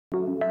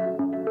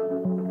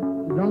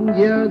Long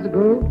years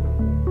ago,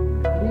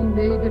 we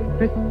made a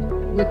tryst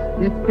with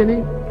destiny,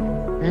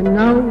 and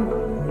now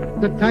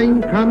the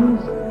time comes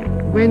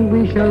when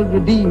we shall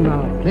redeem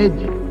our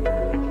pledge.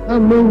 A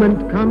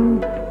moment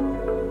comes,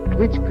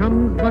 which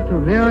comes but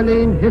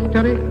rarely in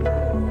history,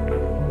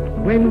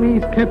 when we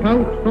step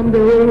out from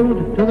the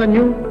old to the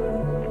new.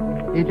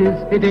 It is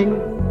fitting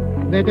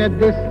that at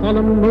this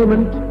solemn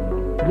moment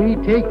we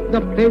take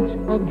the pledge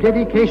of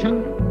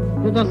dedication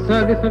to the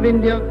service of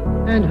India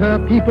and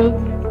her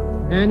people,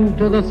 and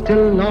to the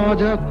still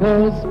larger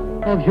cause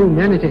of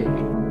humanity.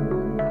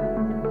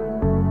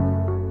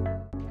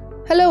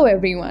 Hello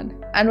everyone,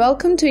 and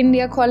welcome to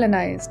India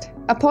Colonized,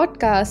 a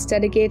podcast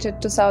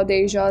dedicated to South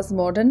Asia's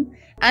modern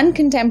and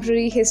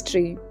contemporary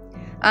history.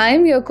 I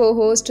am your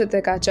co-host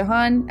Ritika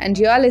Chauhan, and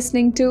you are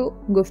listening to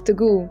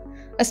Guftagu,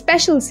 a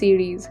special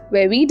series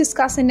where we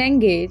discuss and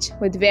engage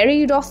with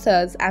varied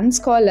authors and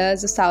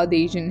scholars of South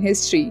Asian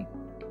history.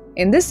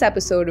 In this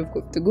episode of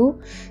Guftagu,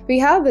 we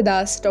have with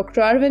us Dr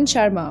Arvind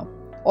Sharma,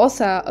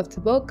 author of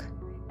the book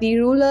The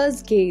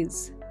Ruler's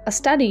Gaze, a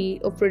study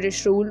of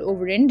British rule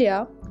over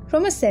India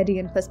from a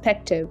Saidian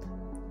perspective.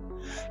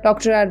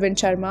 Dr Arvind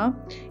Sharma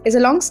is a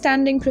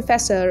long-standing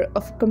professor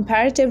of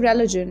comparative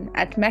religion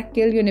at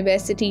McGill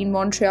University in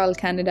Montreal,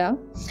 Canada,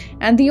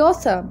 and the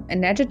author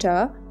and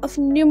editor of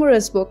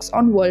numerous books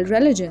on world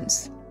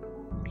religions.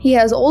 He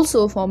has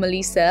also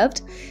formerly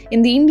served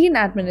in the Indian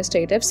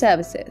Administrative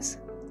Services.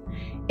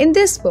 In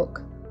this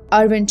book,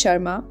 Arvind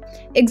Sharma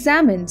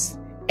examines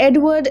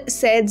Edward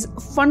Said's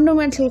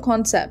fundamental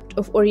concept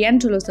of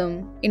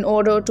Orientalism in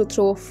order to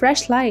throw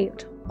fresh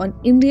light on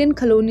Indian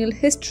colonial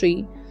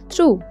history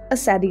through a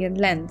Saidian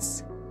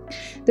lens.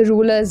 The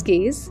Ruler's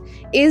Gaze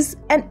is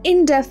an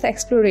in-depth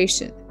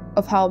exploration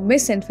of how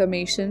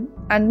misinformation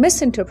and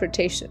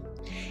misinterpretation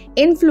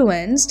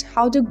influenced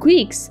how the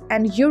Greeks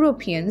and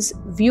Europeans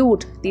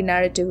viewed the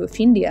narrative of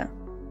India.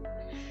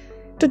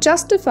 To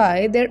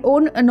justify their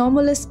own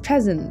anomalous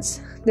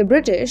presence, the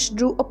British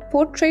drew a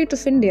portrait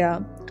of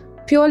India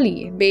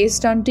purely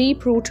based on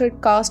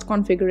deep-rooted caste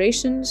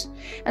configurations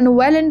and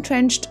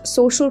well-entrenched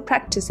social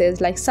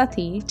practices like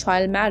sati,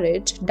 child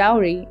marriage,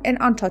 dowry, and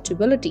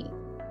untouchability.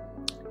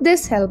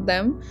 This helped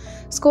them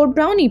score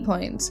brownie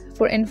points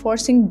for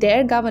enforcing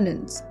their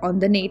governance on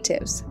the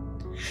natives.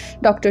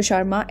 Dr.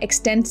 Sharma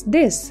extends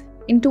this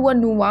into a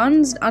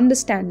nuanced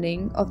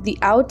understanding of the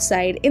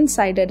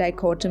outside-insider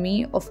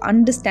dichotomy of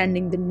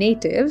understanding the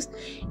natives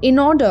in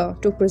order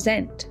to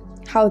present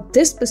how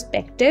this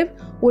perspective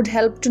would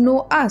help to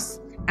know us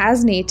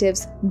as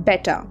natives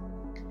better.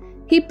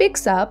 He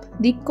picks up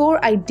the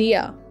core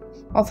idea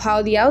of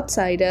how the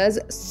outsiders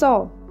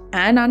saw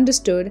and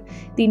understood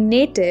the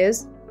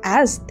natives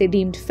as they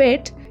deemed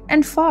fit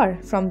and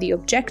far from the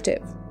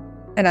objective.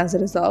 And as a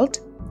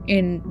result,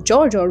 in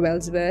George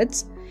Orwell's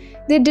words,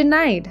 they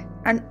denied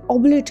and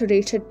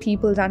obliterated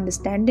people's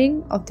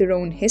understanding of their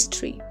own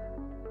history.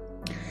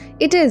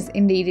 It is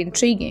indeed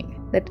intriguing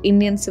that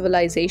Indian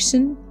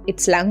civilization,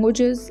 its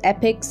languages,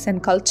 epics,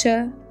 and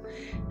culture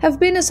have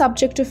been a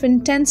subject of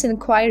intense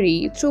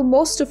inquiry through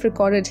most of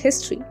recorded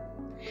history,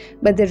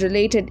 but the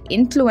related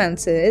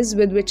influences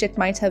with which it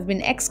might have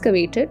been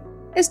excavated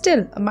is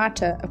still a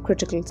matter of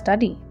critical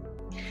study.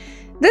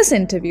 This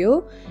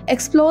interview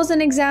explores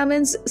and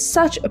examines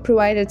such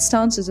provided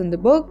stances in the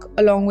book,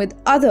 along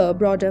with other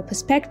broader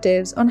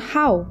perspectives on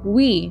how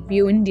we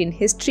view Indian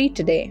history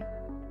today.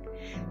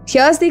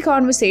 Here's the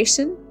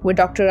conversation with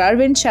Dr.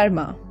 Arvind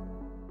Sharma.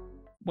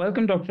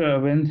 Welcome, Dr.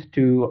 Arvind,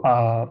 to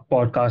our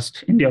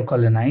podcast, India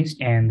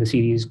Colonized, and the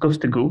series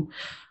Guftagu.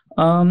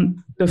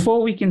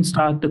 Before we can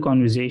start the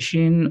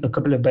conversation, a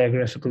couple of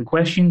biographical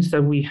questions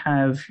that we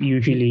have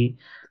usually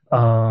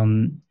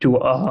to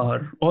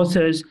our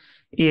authors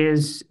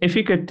is if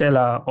you could tell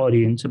our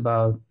audience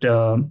about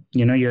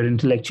your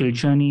intellectual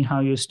journey, how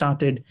you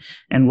started,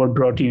 and what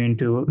brought you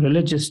into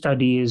religious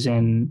studies,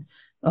 and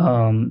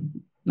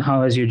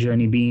how has your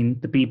journey been,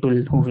 the people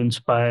who've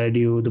inspired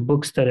you, the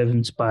books that have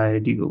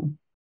inspired you?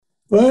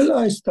 Well,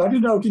 I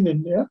started out in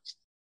India.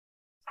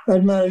 I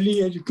had my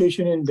early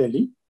education in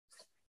Delhi.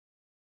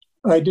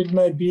 I did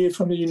my BA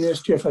from the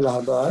University of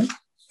Allahabad.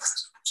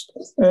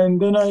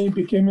 And then I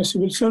became a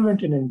civil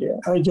servant in India.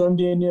 I joined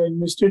the Indian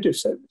Administrative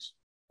Service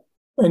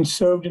and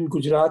served in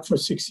Gujarat for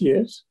 6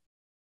 years.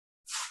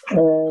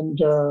 And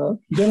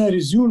then I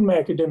resumed my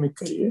academic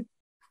career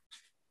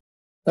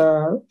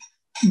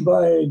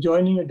by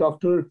joining a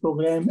doctoral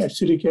program at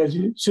Syracuse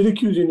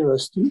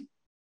University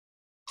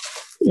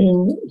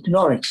in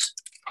economics.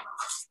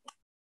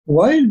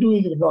 While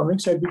doing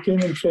economics, I became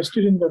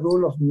interested in the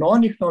role of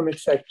non-economic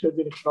factors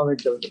in economic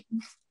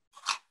development.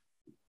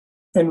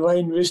 And while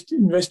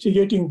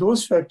investigating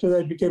those factors,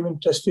 I became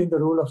interested in the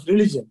role of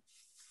religion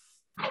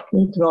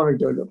in economic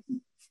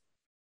development.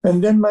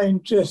 And then my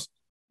interest,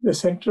 the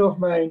center of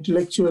my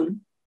intellectual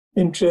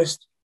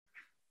interest,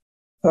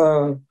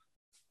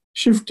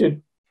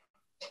 shifted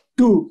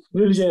to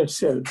religion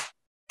itself.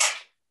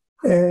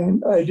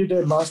 And I did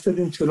a master's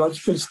in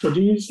theological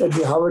studies at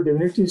the Harvard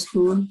Divinity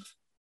School,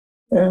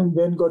 and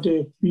then got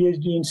a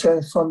PhD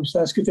in from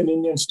Sanskrit and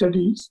Indian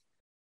studies.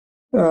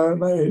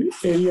 My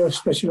area of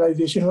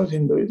specialization was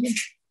Hinduism.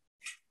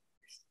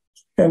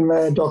 And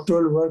my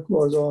doctoral work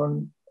was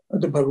on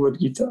the Bhagavad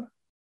Gita.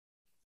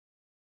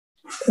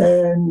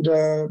 And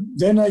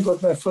then I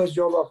got my first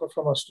job offer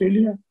from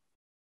Australia.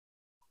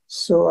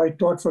 So I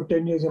taught for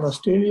 10 years in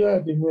Australia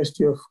at the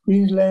University of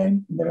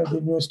Queensland, then at the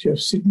University of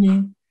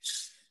Sydney.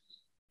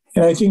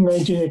 And I think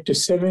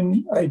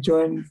 1987, I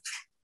joined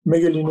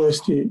McGill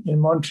University in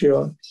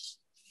Montreal.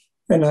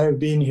 And I have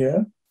been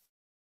here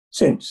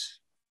since,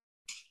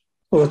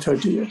 over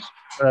 30 years.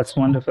 That's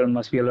wonderful.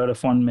 Must be a lot of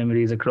fond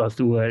memories across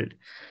the world.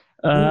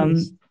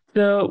 Yes.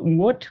 So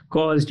what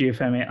caused you,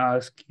 if I may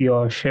ask,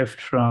 your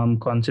shift from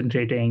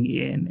concentrating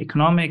in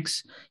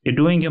economics? You're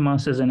doing your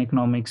master's in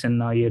economics, and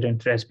now your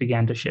interest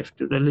began to shift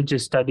to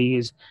religious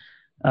studies.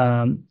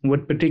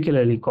 What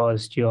particularly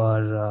caused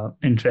your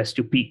interest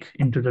to peak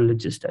into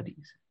religious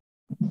studies?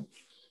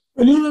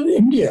 Well,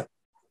 India,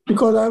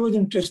 because I was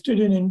interested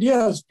in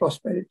India's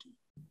prosperity.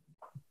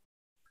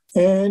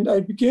 And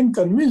I became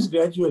convinced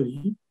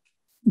gradually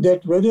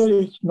that whether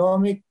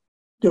economic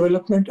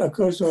development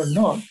occurs or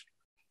not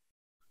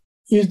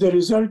is the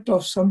result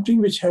of something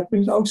which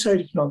happens outside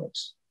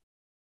economics,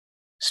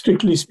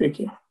 strictly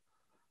speaking.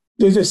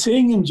 There's a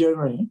saying in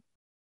Germany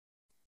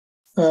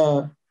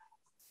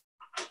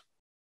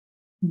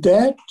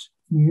that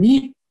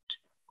meat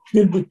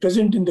will be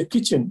present in the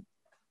kitchen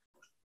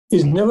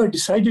is never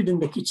decided in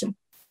the kitchen.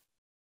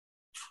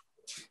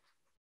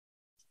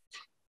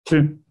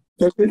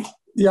 That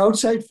the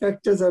outside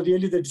factors are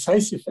really the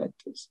decisive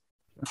factors.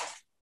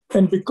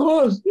 And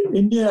because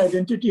Indian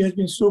identity has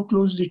been so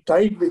closely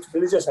tied with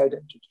religious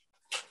identity,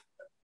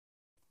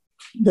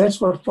 that's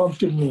what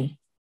prompted me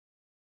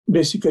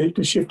basically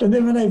to shift. And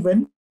then when I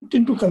went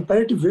into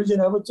comparative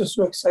religion, I was just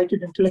so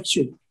excited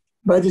intellectually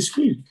by this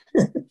field.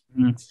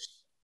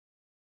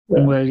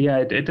 Well, yeah,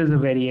 it is a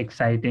very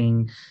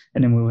exciting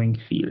and a moving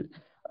field.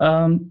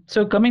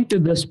 So coming to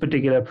this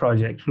particular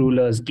project,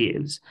 Ruler's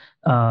Gaze,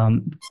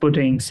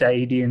 putting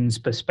Saidian's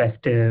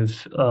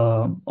perspective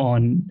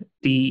on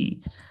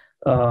the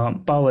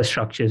power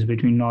structures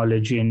between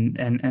knowledge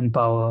and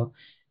power,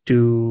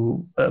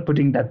 to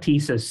putting that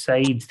thesis,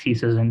 Said's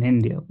thesis in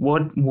India.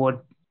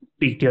 What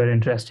piqued your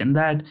interest in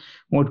that?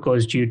 What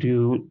caused you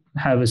to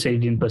have a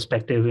Saidian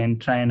perspective and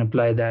try and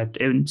apply that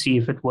and see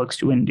if it works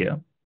to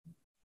India?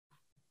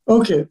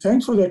 Okay,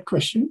 thanks for that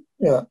question.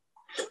 Yeah.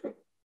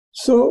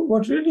 So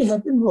what really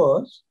happened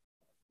was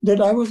that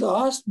I was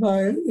asked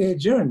by a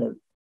journal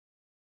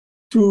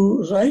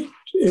to write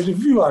a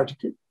review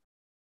article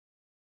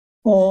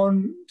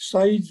on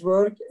Said's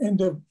work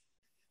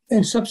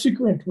and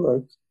subsequent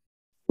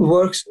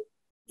works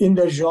in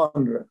the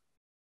genre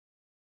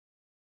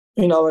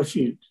in our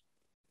field.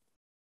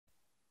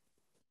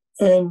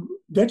 And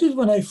that is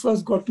when I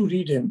first got to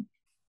read him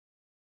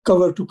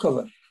cover to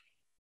cover,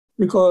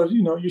 because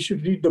you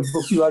should read the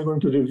book you are going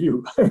to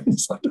review.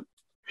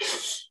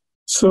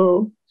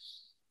 So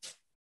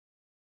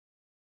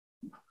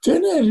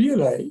then I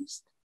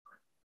realized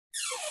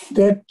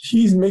that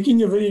he's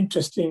making a very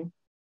interesting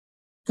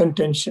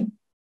contention,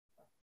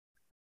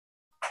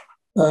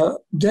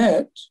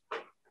 that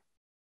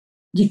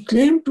the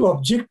claim to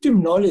objective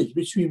knowledge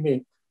which we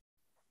make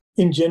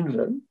in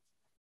general,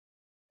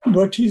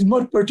 but he's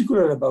more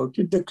particular about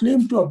it, the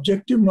claim to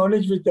objective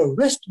knowledge which the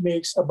West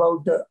makes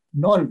about the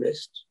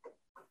non-West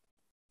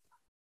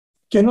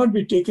cannot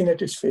be taken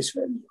at its face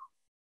value.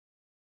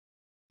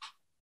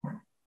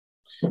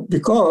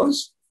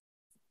 Because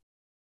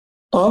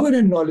power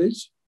and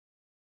knowledge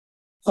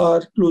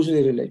are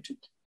closely related.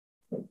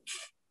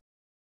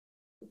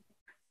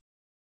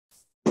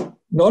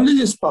 Knowledge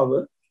is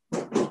power,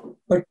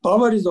 but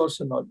power is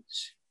also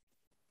knowledge,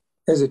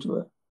 as it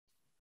were.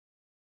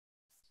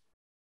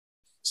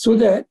 So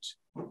that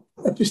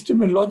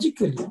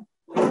epistemologically,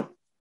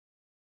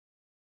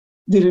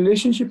 the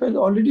relationship has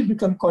already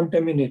become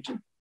contaminated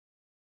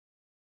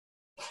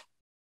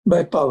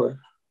by power,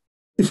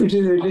 if it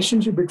is a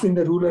relationship between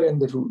the ruler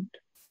and the ruled.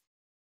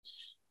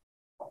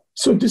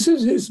 So this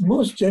is his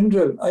most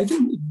general, I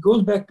think it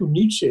goes back to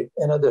Nietzsche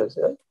and others,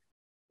 right?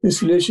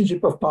 This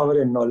relationship of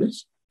power and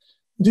knowledge.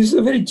 This is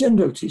a very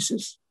general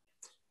thesis.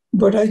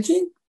 But I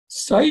think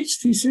Said's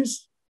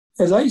thesis,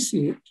 as I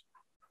see it,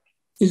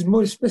 is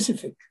more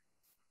specific.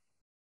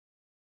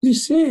 He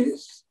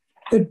says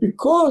that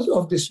because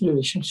of this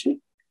relationship,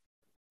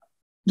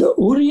 the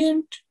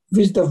Orient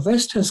which the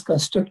West has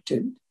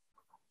constructed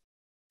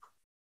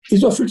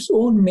is of its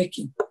own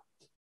making.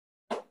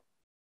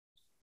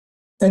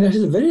 And it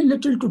has very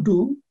little to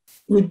do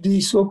with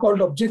the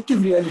so-called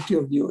objective reality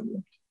of the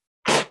Orient.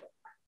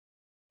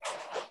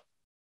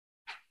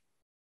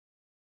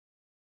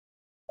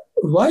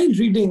 While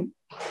reading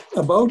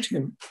about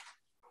him,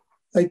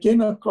 I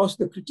came across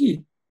the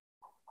critique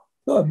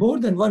of more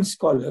than one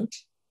scholar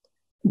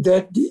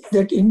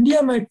that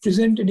India might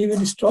present an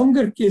even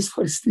stronger case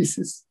for his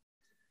thesis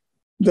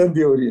than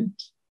the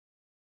Orient.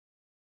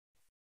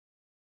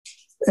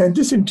 And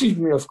this intrigued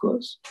me, of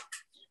course.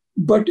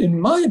 But in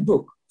my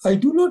book, I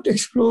do not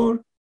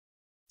explore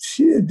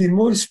the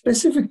more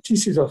specific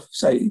thesis of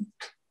Said.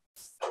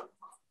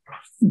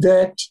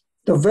 that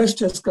the West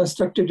has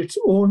constructed its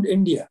own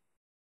India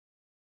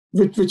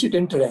with which it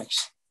interacts.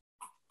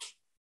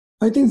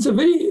 I think it's a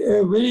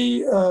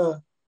very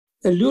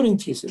alluring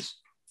thesis,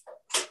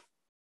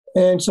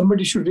 and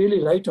somebody should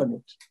really write on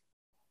it.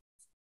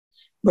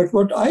 But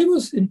what I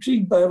was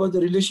intrigued by was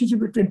the relationship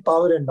between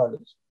power and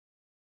knowledge.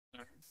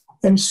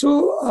 And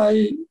so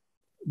I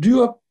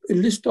drew up a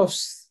list of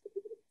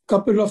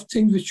couple of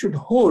things which should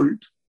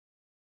hold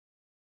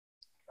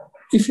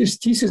if his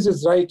thesis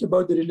is right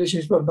about the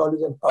relationship of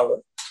knowledge and power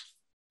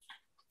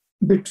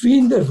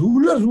between the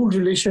ruler-rule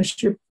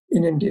relationship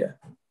in India.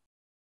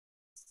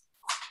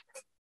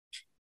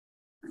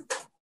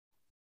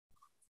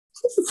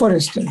 For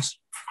instance,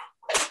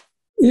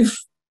 if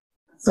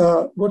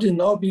what is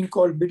now being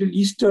called Middle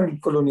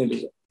Eastern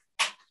colonialism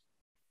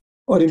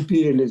or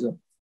imperialism,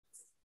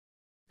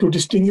 to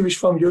distinguish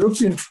from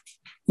European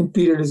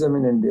imperialism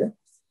in India,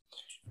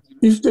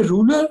 if the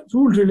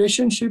ruler-rule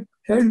relationship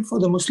held for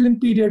the Muslim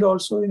period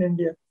also in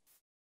India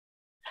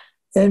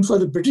and for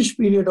the British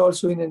period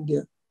also in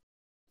India,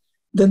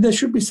 then there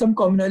should be some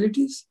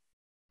commonalities.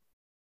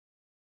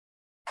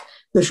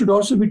 There should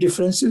also be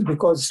differences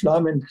because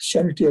Islam and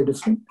Christianity are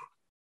different,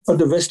 or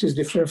the West is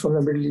different from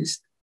the Middle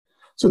East.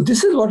 So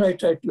this is what I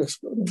tried to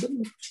explore in the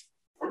book.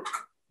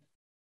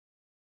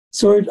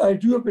 So I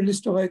drew up a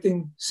list of, I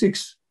think,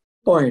 6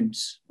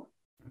 points,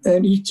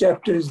 and each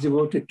chapter is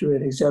devoted to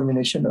an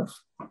examination of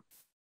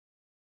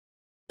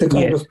the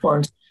kind of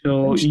points.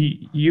 So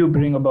you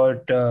bring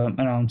about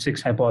around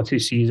 6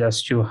 hypotheses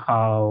as to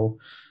how,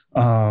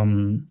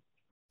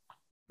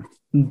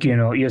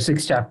 your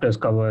 6 chapters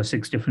cover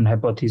 6 different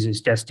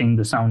hypotheses, testing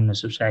the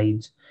soundness of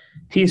Said's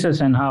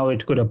thesis and how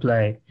it could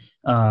apply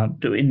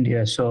to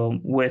India. So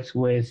with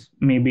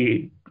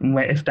maybe,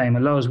 if time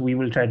allows, we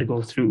will try to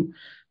go through,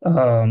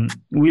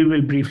 we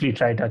will briefly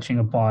try touching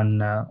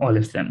upon all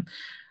of them.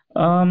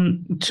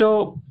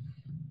 So,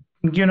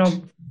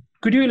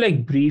 could you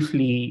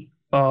briefly,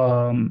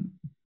 for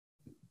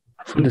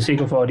the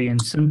sake of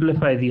audience,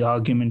 simplify the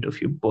argument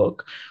of your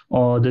book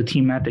or the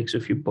thematics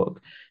of your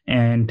book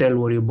and tell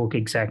what your book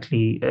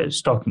exactly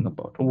is talking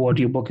about or what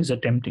your book is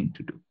attempting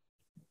to do?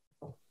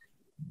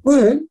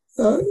 Well,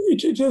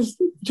 it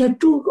had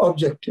 2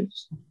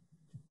 objectives: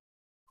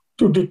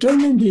 to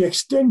determine the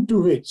extent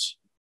to which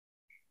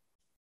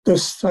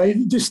this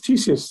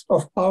thesis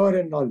of power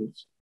and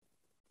knowledge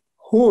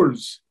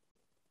holds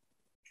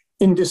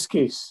in this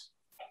case,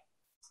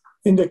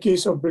 in the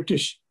case of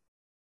British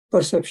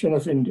perception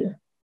of India.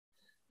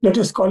 Let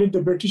us call it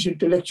the British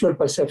intellectual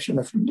perception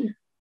of India.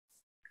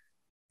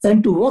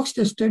 And to what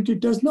extent it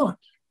does not.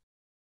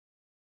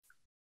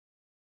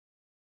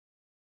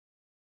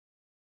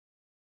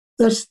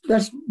 That's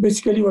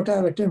basically what I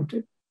have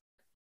attempted.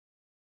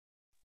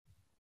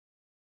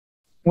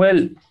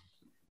 Well,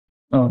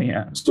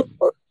 yeah.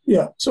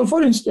 So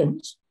for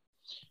instance,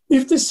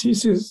 if the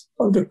thesis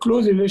of the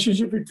close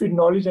relationship between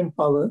knowledge and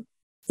power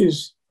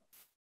is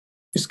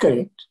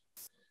correct,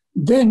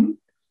 then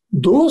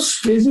those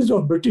phases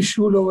of British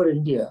rule over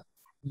India,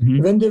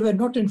 when they were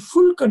not in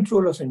full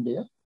control of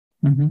India,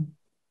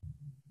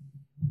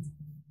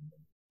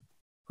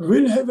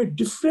 will have a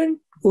different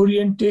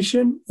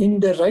orientation in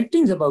their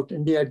writings about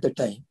India at the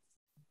time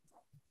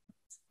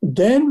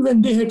than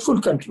when they had full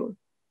control.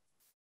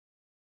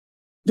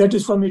 That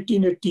is from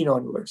 1818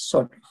 onwards,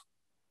 sort of.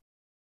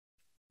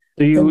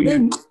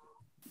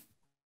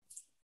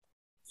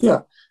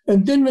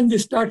 And then when they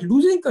start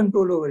losing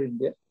control over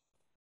India,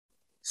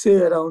 say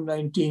around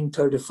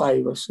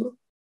 1935 or so,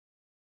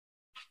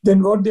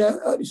 then what they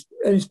are,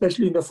 and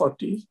especially in the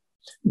 40s,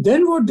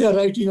 then what they are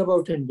writing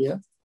about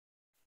India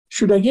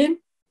should again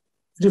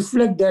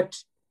reflect that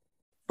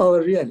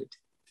power reality.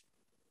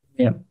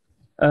 Yeah.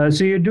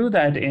 So you do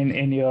that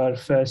in your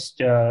first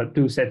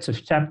 2 sets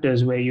of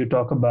chapters where you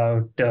talk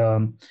about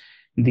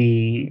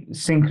the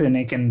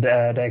synchronic and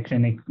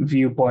diachronic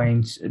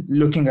viewpoints,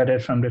 looking at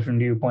it from different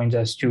viewpoints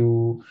as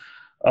to,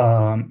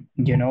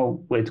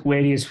 with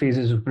various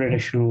phases of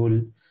British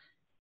rule,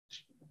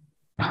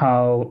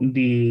 how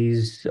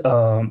these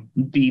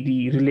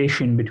the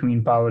relation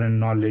between power and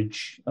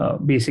knowledge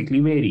basically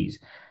varies.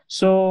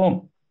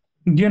 So,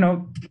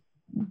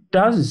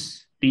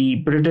 does the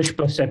British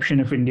perception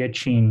of India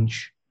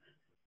change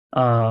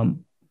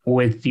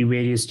with the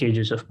various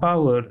stages of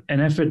power?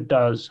 And if it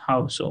does,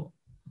 how so?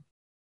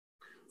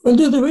 Well,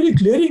 there's a very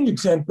glaring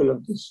example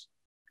of this.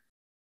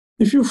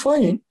 If you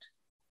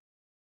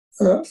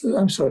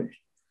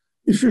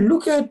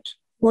look at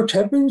what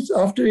happens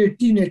after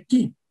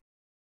 1818,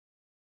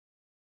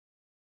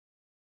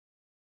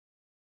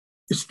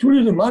 it's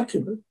truly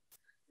remarkable.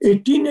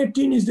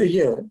 1818 is the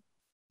year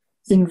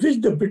in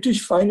which the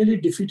British finally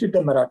defeated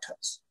the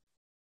Marathas.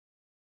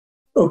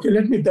 Okay,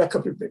 let me back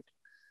up a bit.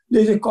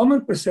 There's a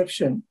common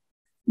perception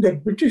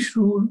that British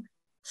rule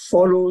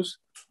follows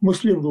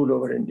Muslim rule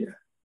over India.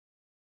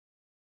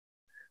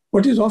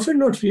 What is often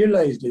not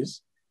realized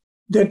is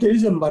that there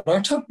is a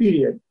Maratha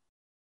period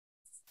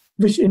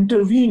which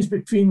intervenes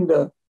between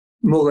the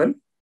Mughal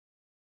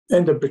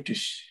and the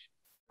British.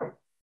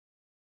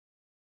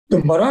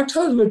 The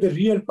Marathas were the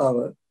real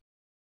power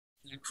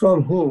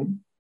from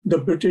whom the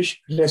British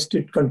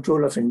wrested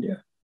control of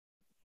India.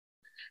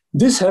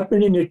 This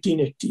happened in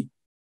 1880.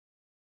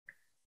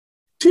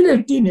 Till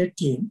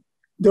 1818,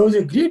 there was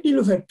a great deal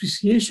of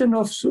appreciation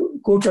of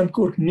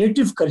quote-unquote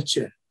native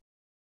culture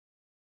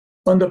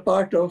on the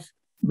part of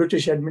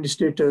British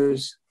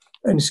administrators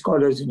and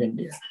scholars in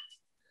India.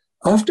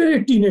 After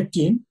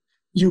 1818,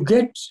 you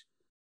get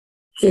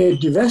a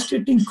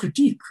devastating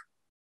critique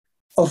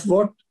of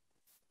what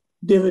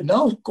they were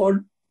now called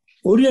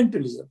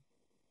Orientalism,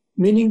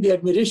 meaning the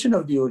admiration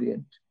of the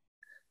Orient,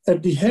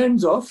 at the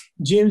hands of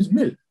James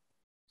Mill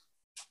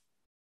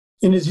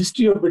in his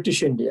History of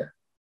British India.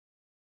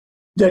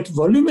 That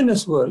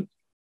voluminous work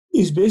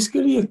is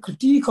basically a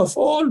critique of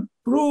all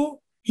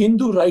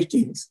pro-Hindu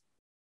writings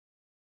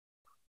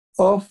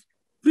of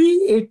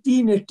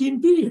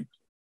pre-1818 period.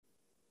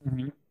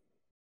 Mm-hmm.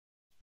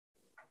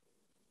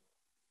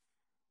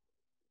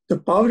 The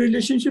power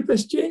relationship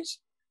has changed,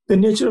 the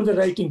nature of the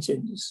writing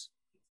changes.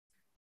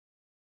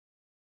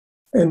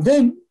 And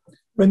then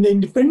when the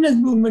independence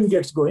movement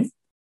gets going,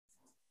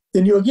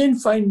 then you again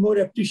find more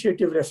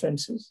appreciative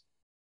references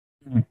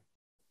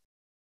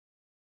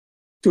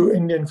to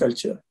Indian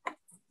culture.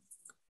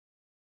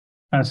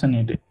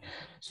 Fascinating.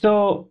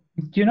 So,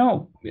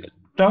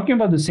 talking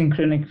about the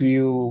synchronic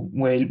view,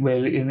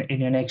 well,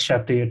 in your next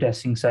chapter, you're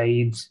testing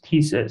Said's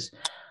thesis.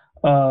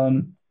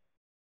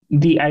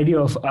 The idea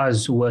of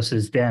us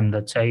versus them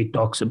that Said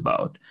talks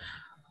about.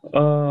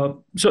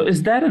 So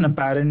is that an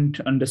apparent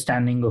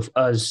understanding of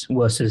us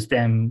versus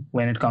them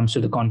when it comes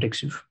to the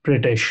context of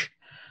British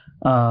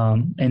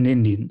and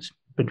Indians?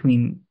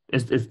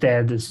 Is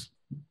there this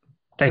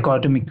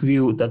dichotomic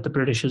view that the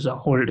Britishers are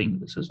holding?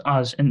 This is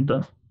us and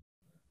them.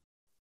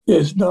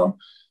 Yes. Now,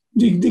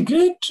 the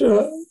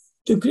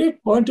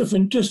great point of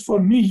interest for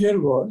me here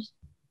was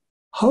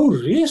how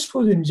race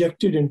was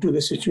injected into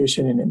the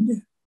situation in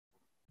India.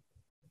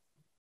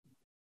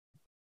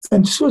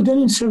 And this was done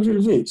in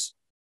several ways.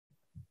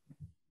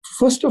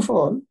 First of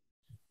all,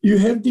 you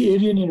have the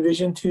Aryan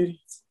invasion theory.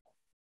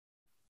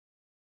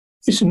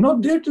 It's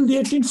not there till the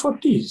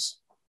 1840s.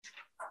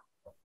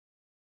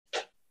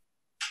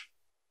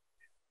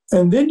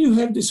 And then you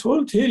have this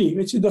whole theory,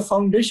 which is the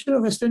foundation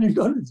of Western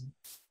Indology,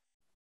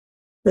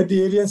 that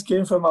the Aryans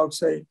came from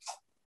outside.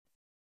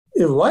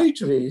 A white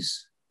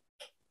race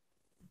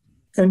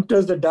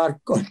enters the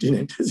dark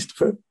continent, as it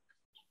were,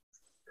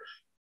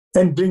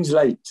 and brings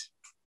light.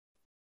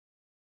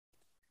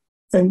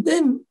 And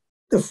then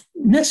the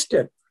next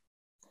step,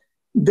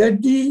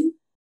 that the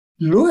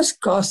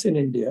lowest castes in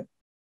India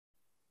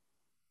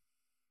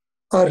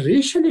are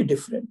racially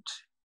different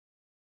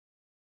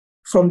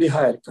from the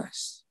higher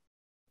castes.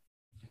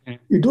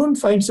 You don't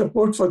find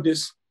support for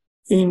this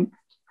in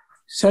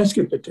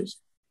Sanskrit literature.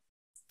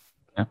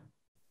 Yeah.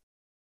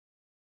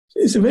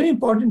 It's a very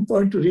important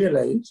point to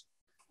realize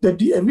that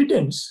the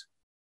evidence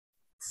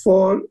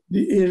for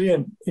the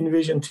Aryan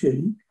invasion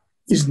theory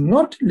is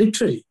not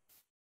literary.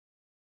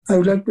 I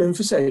would like to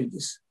emphasize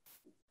this.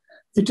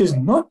 It is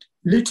not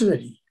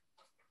literary.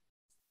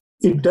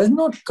 It does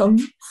not come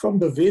from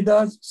the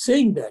Vedas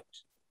saying that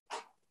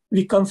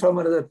we come from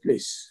another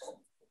place.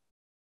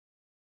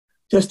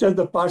 Just as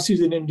the Parsis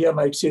in India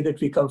might say that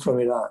we come from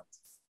Iran.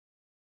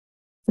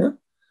 Yeah?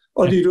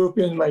 Or the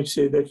Europeans might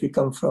say that we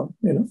come from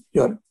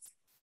Europe.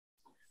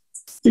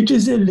 It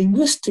is a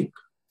linguistic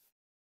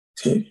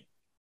theory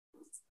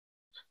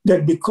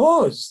that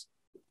because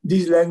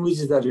these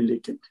languages are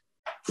related,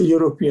 the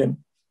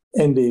European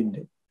and the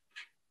Indian,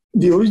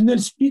 the original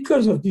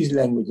speakers of these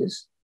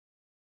languages,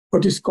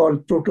 what is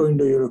called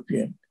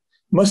Proto-Indo-European,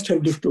 must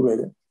have lived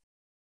together.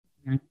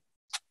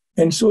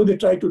 And so they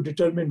try to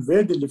determine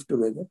where they live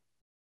together.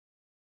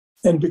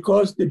 And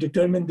because they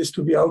determine this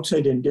to be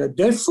outside India,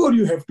 therefore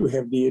you have to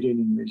have the Aryan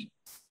invasion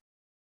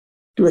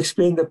to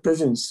explain the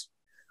presence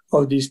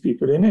of these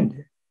people in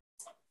India.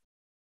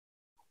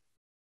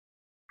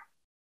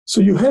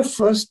 So you have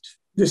first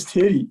this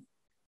theory,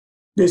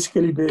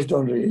 basically based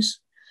on race.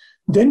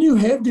 Then you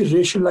have the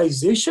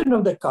racialization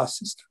of the caste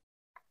system.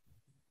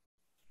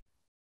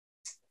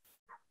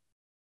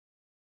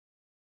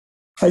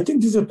 I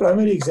think this is a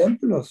primary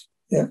example of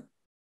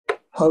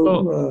how.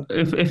 So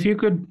if you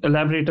could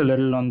elaborate a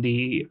little on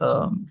the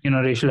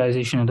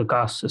racialization of the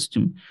caste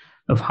system,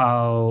 of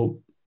how,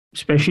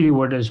 especially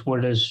what is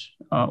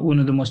one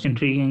of the most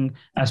intriguing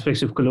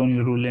aspects of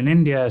colonial rule in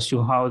India, as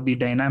to how the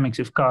dynamics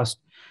of caste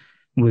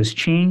was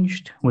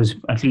changed, was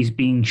at least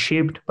being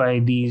shaped by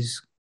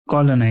these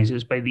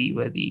colonizers, by the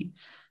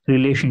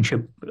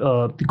relationship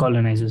the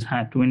colonizers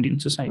had to Indian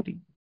society.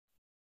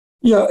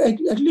 Yeah,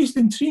 at least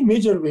in three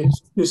major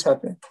ways this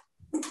happened.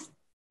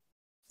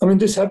 I mean,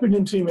 this happened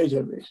in three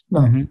major ways.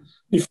 Now,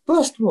 the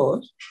first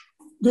was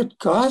that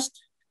caste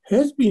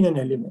has been an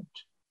element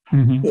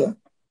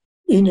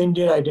in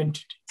Indian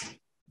identity.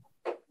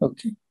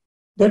 Okay.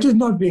 That is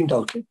not being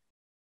doubted.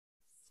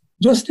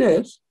 Just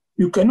as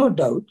you cannot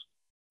doubt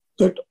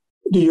that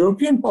the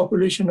European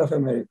population of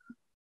America,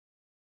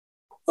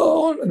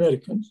 all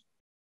Americans,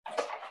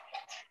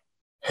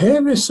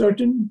 have a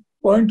certain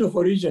point of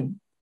origin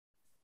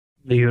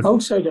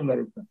outside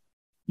America,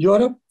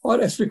 Europe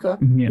or Africa,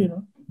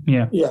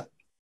 Yeah.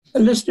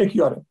 And let's take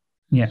Europe.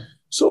 Yeah.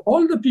 So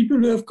all the people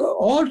who have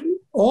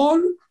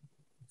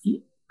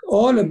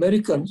all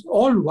Americans,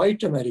 all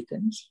white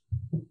Americans,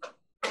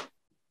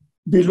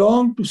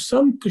 belong to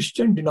some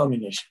Christian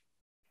denomination.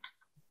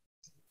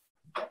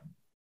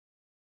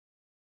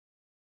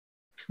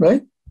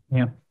 Right?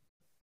 Yeah.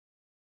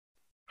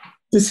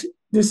 This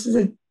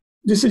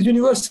is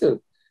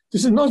universal.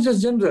 This is not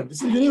just general.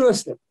 This is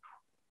universal.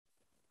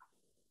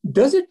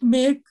 Does it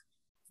make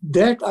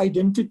that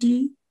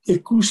identity a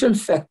crucial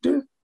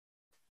factor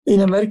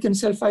in American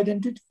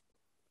self-identity?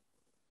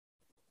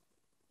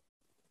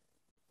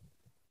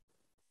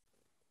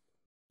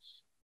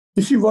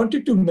 If you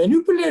wanted to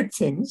manipulate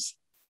things,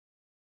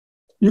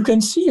 you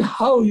can see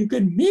how you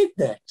can make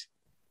that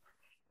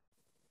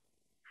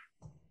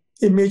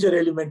a major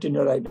element in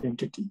your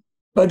identity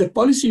by the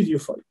policies you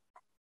follow.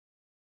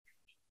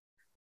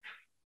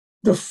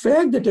 The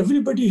fact that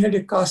everybody had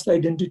a caste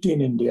identity in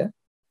India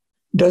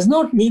does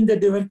not mean that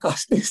they were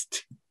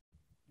casteist.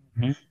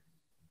 Mm-hmm.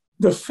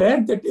 The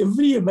fact that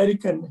every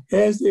American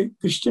has a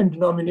Christian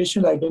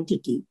denominational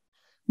identity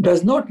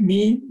does not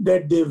mean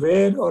that they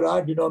were or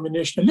are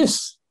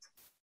denominationalists.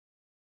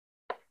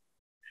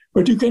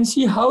 But you can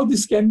see how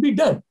this can be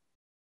done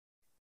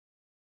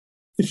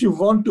if you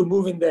want to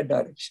move in that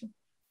direction.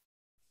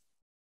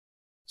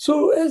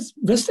 So as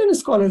Western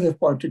scholars have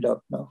pointed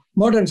out now,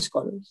 modern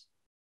scholars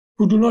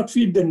who do not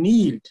feel the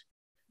need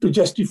to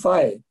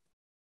justify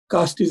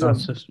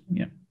casteism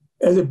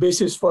as a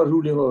basis for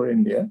ruling over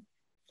India,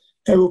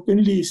 have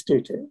openly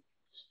stated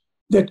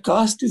that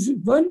caste is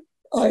one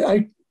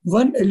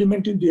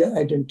element in their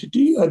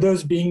identity,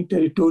 others being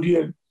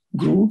territorial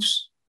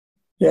groups,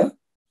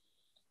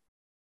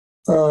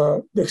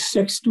 the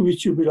sects to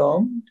which you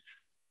belong,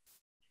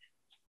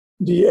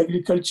 the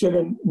agricultural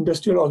and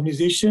industrial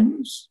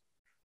organizations,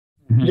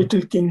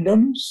 little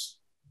kingdoms,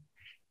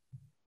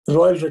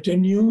 royal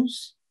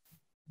retinues.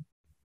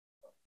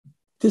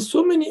 There's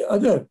so many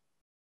other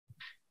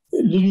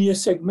linear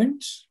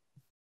segments.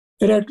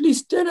 There are at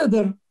least 10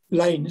 other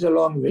lines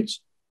along which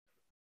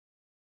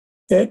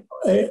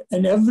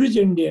an average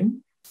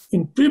Indian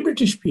in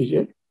pre-British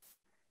period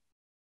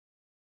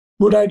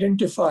would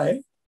identify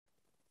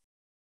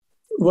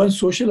one's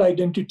social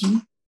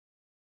identity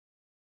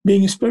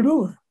being spread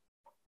over.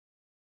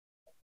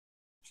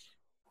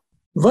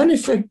 One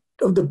effect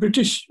of the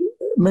British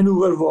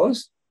maneuver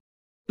was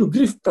to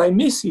give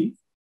primacy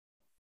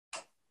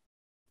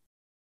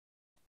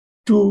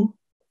to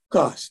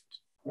caste.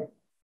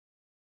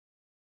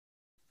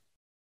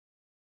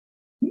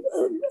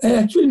 And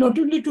actually, not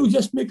only to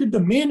just make it the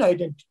main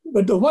identity,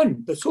 but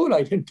the sole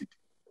identity.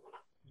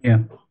 Yeah.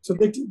 So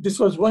this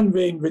was one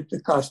way in which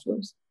the caste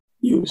was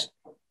used.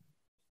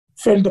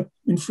 Felt the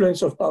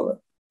influence of power.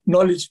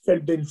 Knowledge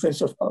felt the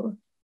influence of power.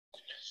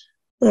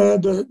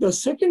 The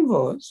second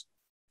was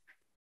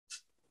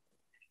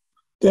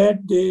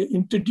that they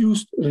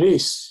introduced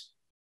race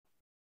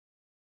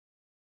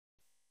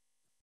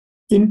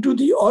into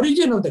the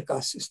origin of the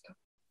caste system.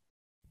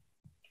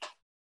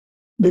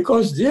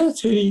 Because their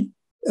theory,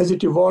 as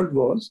it evolved,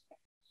 was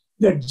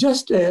that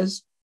just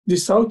as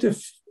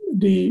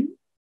the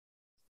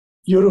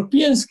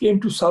Europeans came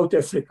to South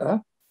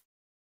Africa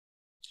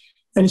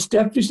and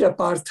established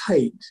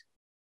apartheid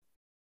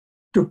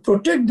to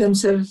protect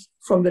themselves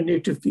from the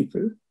native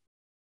people,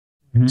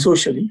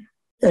 socially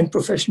and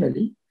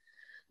professionally,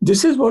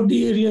 this is what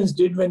the Aryans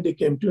did when they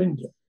came to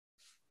India.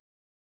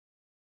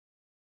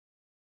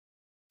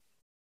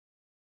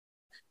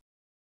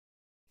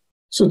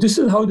 So this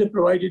is how they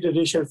provided a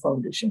racial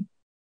foundation.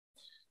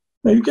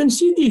 Now you can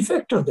see the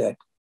effect of that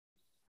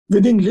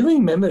within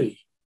living memory,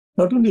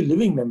 not only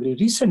living memory,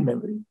 recent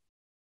memory.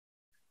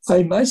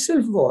 I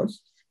myself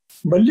was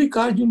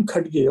Mallikarjun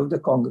Kharge of the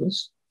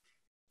Congress.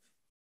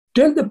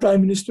 Tell the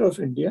Prime Minister of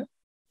India,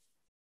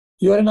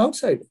 you are an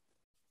outsider.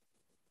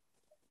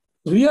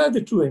 We are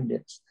the true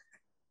Indians.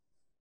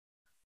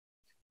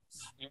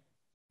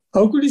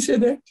 How could he say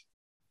that?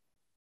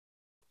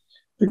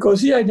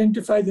 Because he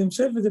identifies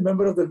himself as a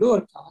member of the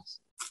lower caste,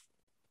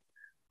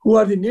 who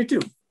are the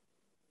native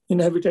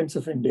inhabitants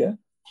of India,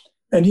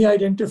 and he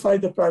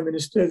identified the Prime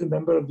Minister as a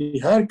member of the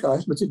higher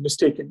caste, which is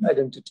mistaken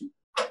identity.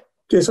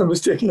 Case of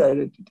mistaken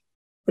identity.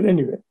 But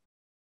anyway.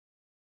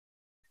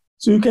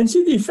 So you can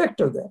see the effect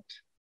of that.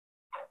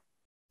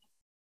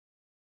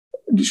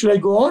 Should I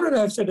go on, or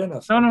I've said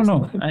enough?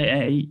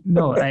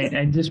 No.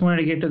 I just wanted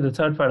to get to the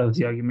third part of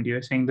the argument. You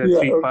were saying the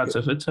three parts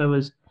of it. So I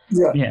was,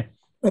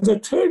 And the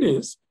third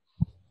is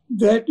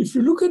that if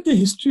you look at the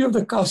history of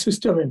the caste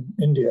system in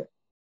India,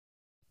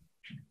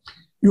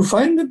 you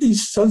find that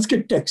these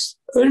Sanskrit texts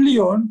early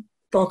on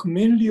talk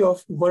mainly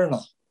of Varna.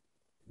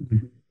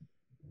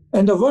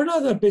 And the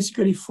Varnas are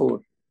basically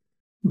four: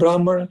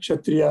 Brahmana,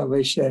 Kshatriya,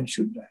 Vaishya, and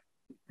Shudra.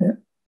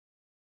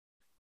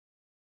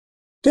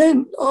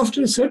 Then,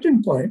 after a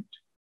certain point,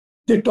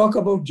 they talk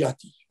about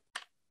Jati.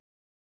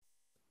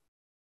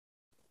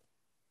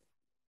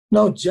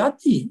 Now,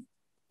 Jati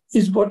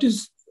is what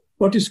is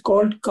what is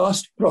called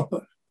caste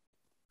proper.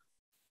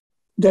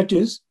 That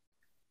is,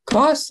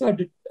 castes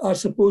are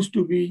supposed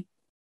to be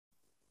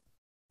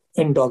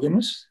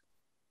endogamous.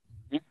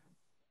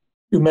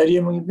 You marry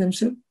among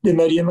themselves. They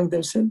marry among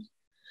themselves.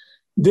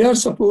 They are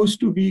supposed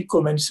to be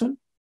commensal.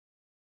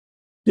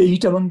 They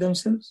eat among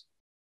themselves.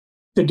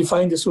 They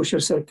define the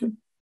social circle.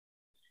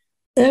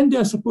 And they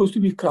are supposed to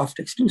be craft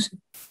exclusive.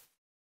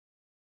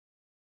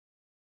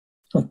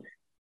 Okay.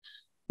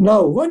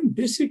 Now, one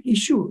basic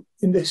issue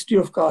in the history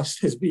of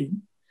caste has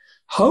been,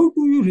 how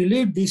do you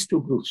relate these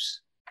two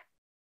groups?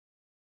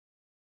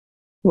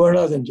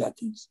 Varnas and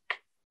Jatis.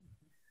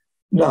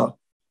 Now,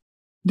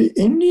 the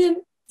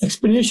Indian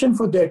explanation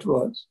for that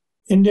was,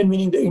 Indian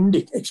meaning the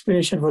Indic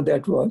explanation for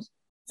that was,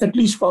 at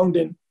least found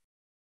in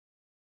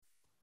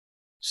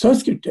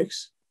Sanskrit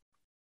texts,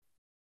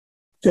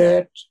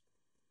 that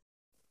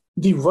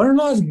the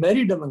Varnas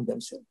married among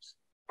themselves.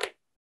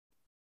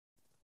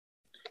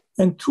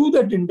 And through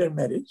that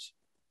intermarriage,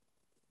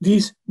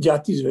 these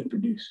Jatis were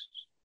produced.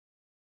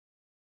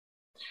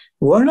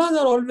 Varnas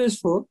are always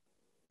four.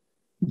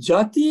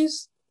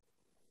 Jatis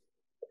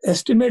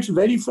estimates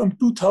vary from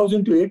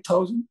 2,000 to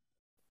 8,000.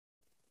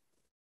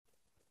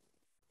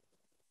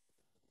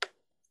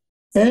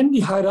 And the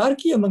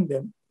hierarchy among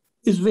them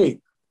is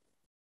vague,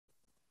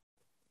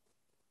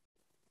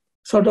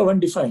 sort of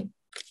undefined.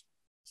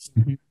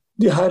 Mm-hmm.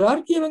 The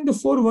hierarchy among the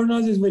four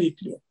Varnas is very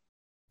clear.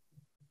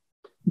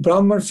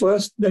 Brahman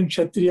first, then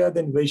Kshatriya,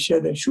 then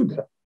Vaishya, then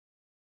Shudra.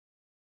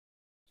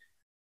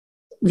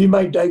 We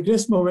might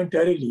digress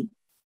momentarily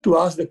to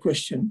ask the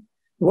question,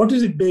 what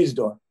is it based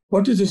on?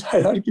 What is this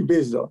hierarchy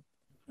based on?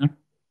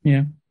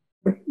 Yeah.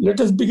 But let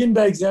us begin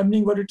by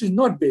examining what it is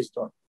not based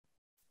on.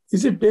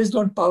 Is it based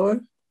on power?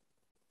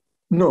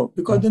 No,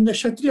 because then the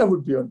Kshatriya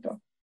would be on top.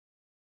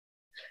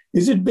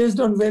 Is it based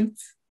on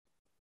wealth?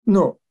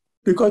 No,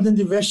 because then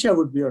the Vaishya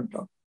would be on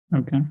top.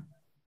 Okay.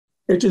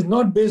 It is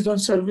not based on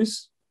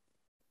service,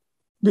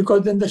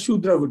 because then the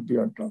Shudra would be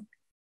on top.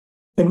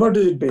 Then what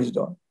is it based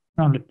on?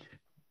 Knowledge.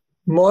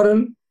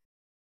 Moral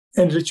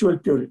and ritual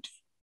purity.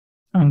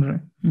 All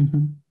right.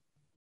 Mm-hmm.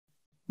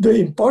 The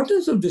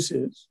importance of this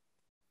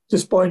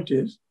point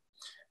is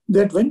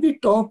that when we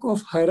talk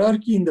of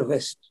hierarchy in the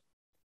West,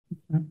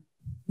 mm-hmm.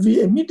 we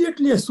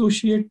immediately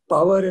associate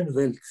power and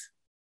wealth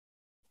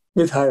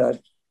with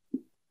hierarchy.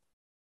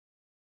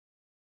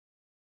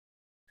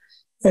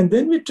 And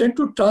then we tend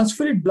to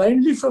transfer it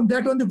blindly from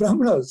that on the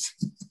Brahmanas.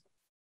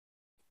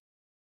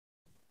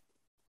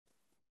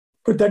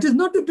 But that is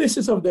not the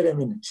basis of their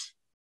eminence.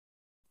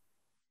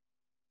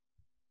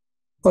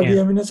 Or the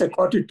eminence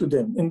accorded to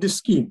them in this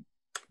scheme.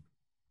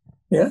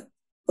 Yeah?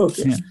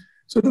 Okay. Yeah.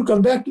 So to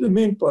come back to the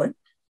main point,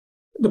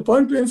 the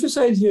point to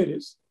emphasize here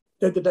is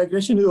that the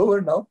digression is over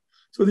now.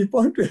 So the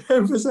point to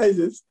emphasize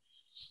is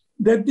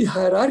that the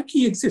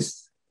hierarchy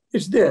exists.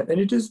 It's there, and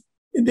it is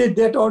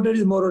that order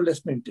is more or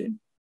less maintained.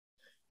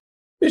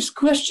 It's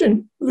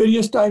questioned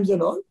various times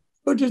and all,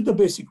 but it's the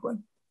basic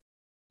one.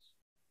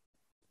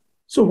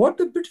 So what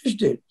the British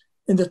did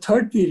in the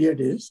third period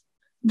is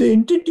they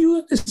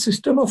introduced a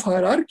system of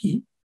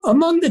hierarchy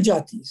among the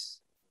Jatis.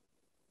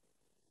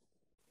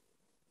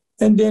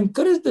 And they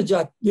encouraged the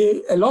Jatis,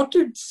 they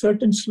allotted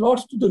certain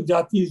slots to the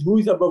Jatis, who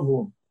is above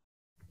whom.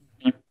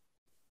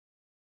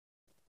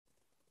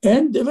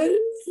 And there were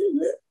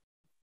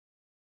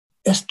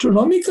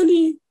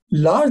astronomically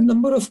large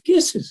number of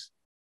cases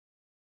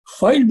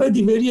filed by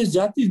the various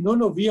Jatis.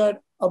 No, we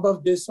are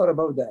above this or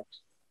above that.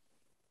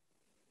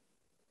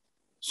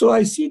 So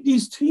I see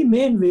these three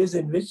main ways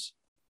in which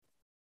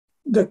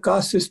the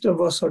caste system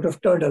was sort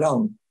of turned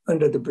around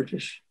under the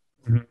British.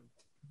 Mm-hmm.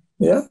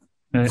 Yeah.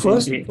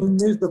 First one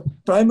is the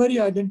primary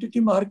identity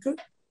marker,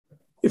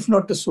 if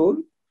not the soul.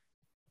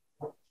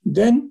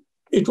 Then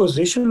it was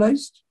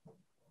racialized.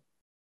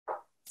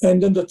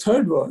 And then the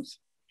third was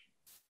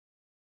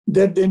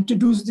that they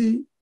introduced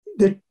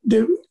they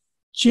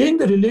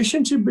changed the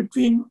relationship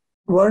between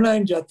Varna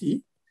and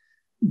Jati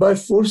by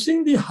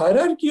forcing the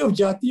hierarchy of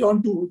Jati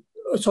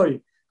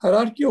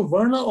hierarchy of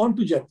Varna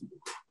onto Jati.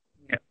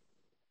 Yeah.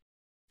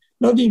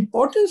 Now the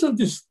importance of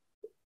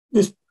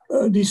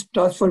these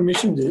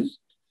transformations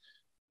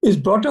is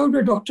brought out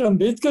by Dr.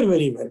 Ambedkar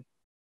very well.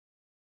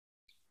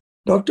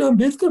 Dr.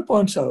 Ambedkar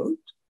points out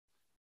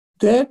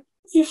that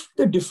if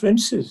the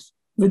differences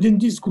within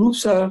these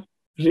groups are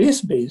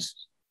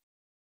race-based,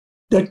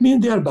 that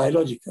means they are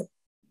biological.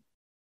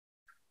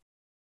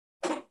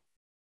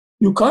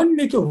 You can't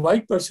make a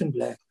white person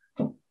black,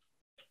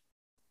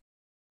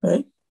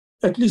 right?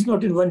 At least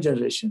not in one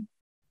generation.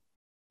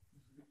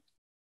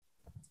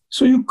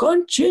 So you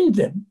can't change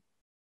them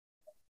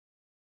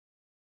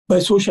by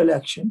social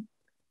action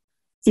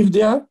if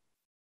they are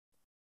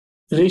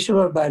racial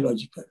or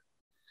biological.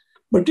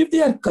 But if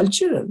they are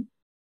cultural,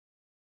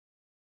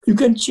 you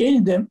can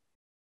change them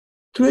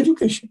through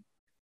education.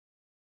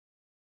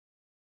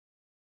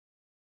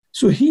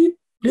 So he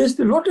placed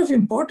a lot of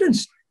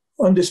importance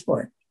on this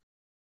point.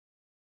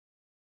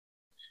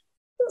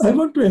 I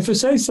want to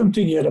emphasize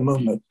something here a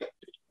moment.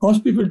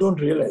 Most people don't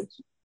realize.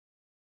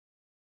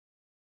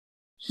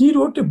 He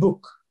wrote a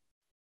book,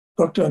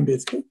 Dr.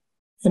 Ambedkar,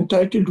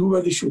 entitled Who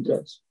Were the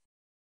Shudras?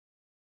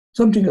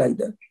 Something like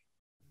that.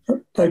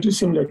 Title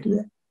similar to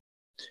that.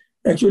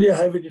 Actually, I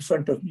have it in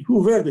front of me.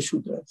 Who were the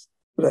Shudras?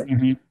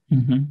 Right.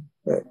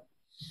 Right.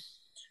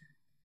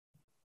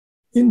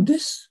 In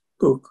this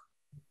book,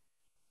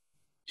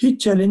 he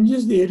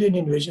challenges the Aryan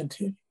invasion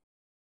theory.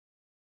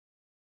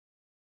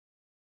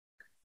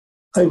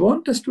 I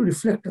want us to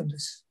reflect on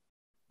this.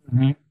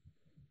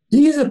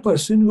 He is a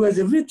person who has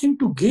everything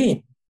to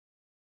gain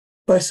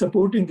by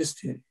supporting this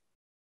theory.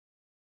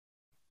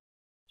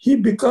 He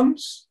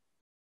becomes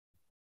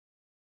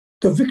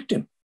the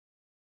victim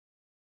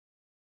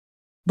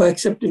by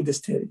accepting this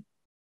theory.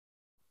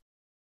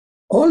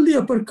 All the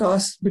upper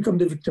castes become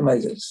the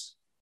victimizers.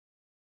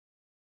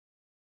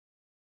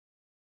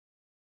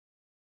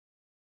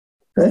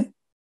 Right?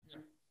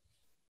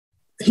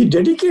 He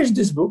dedicates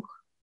this book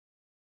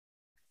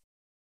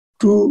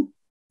to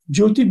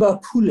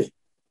Jyotiba Phule,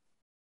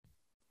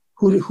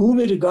 whom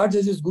he regards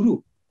as his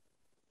guru.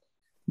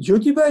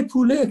 Jyotiba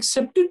Phule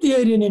accepted the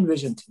Aryan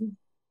invasion theory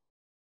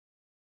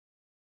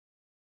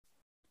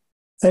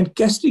and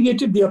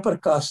castigated the upper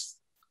caste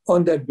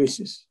on that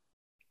basis.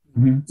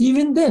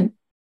 Even then,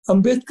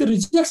 Ambedkar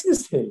rejects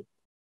this theory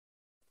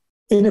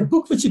in a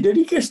book which he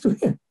dedicates to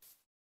him.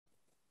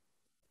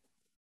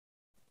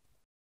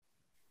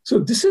 So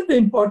this is the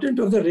importance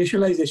of the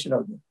racialization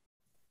of the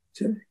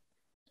theory.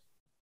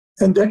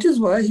 And that is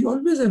why he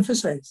always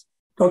emphasized,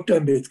 Dr.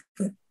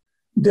 Ambedkar,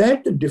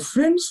 that the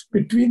difference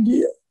between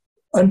the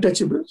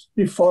untouchables,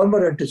 the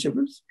former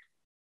untouchables,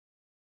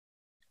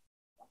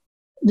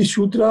 the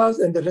Shudras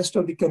and the rest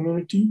of the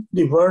community,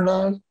 the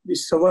Varnas, the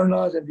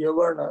Savarnas and the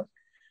Avarnas,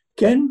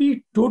 can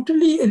be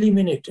totally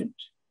eliminated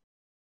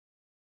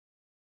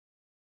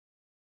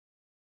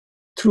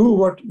through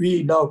what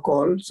we now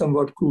call,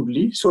 somewhat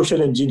crudely,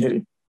 social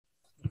engineering.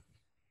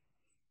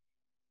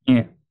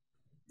 Yeah.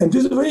 And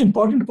this is a very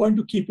important point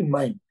to keep in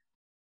mind,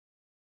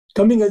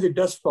 coming as it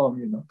does from,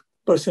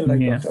 person like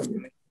Dr.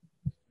 Arvind.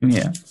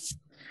 Yeah.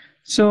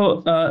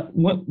 So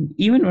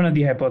even one of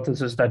the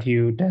hypotheses that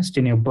you test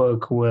in your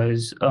book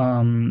was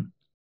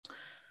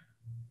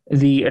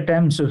the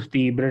attempts of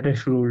the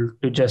British rule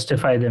to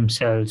justify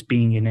themselves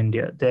being in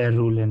India, their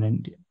rule in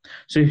India.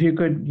 So if you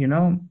could,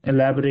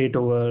 elaborate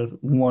over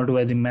what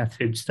were the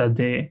methods that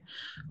they,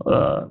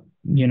 what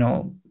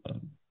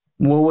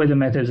were the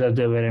methods that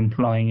they were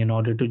employing in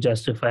order to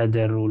justify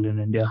their rule in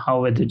India?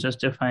 How were they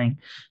justifying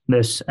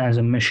this as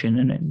a mission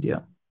in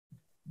India?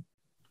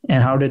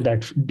 And how did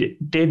that,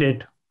 did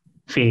it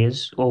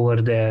phase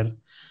over their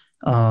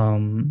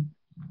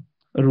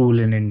rule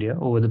in India,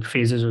 over the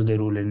phases of their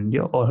rule in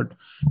India, or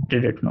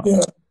did it not?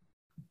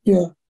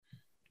 Yeah.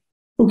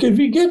 Okay,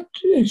 we get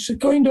it's a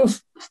kind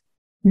of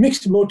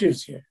mixed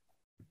motives here.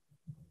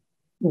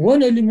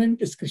 One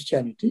element is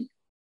Christianity.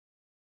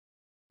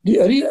 The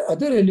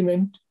other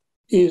element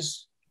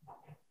is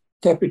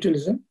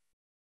capitalism.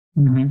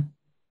 And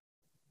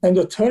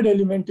the third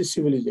element is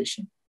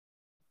civilization.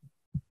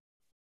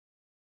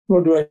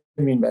 What do I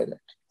mean by that?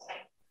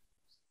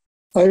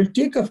 I'll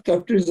take up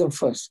capitalism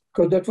first,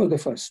 because that was the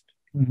first.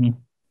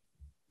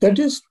 That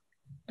is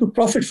to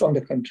profit from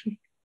the country.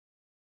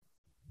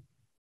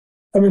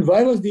 I mean,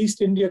 why was the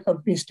East India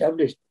Company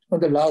established on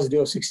the last day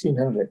of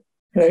 1600,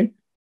 right?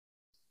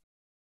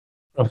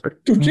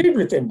 Profit. To trade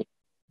with India.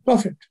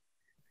 Profit.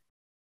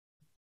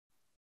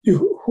 The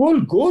whole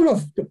goal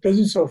of the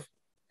presence of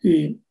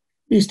the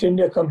East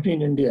India Company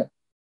in India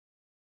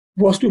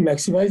was to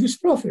maximize its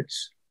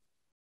profits.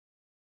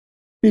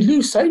 We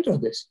lose sight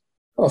of this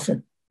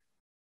often.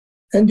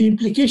 And the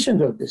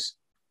implications of this.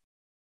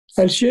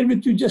 I'll share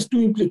with you just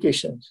two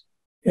implications,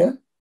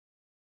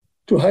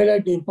 to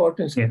highlight the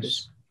importance of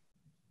this.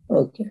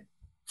 Okay.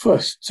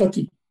 First,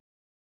 sati.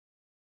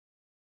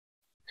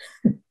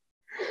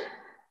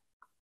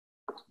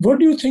 What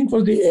do you think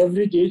was the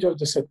average age of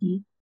the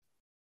sati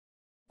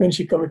when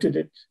she committed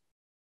it?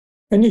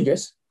 Any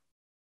guess?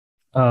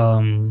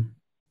 I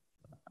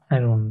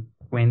don't,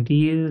 20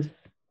 years?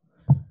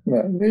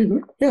 Yeah, very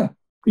good. Yeah,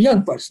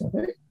 young person,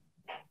 right?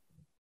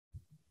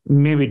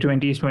 Maybe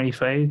 20s,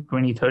 25,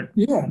 20,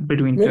 30,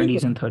 between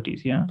 20s and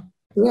 30s,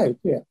 Right,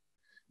 yeah.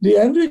 The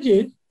average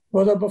age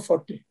was about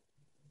 40.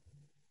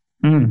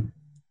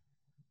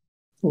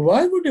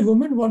 Why would a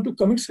woman want to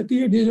commit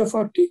sati at the age of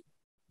 40?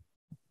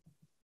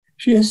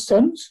 She has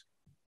sons.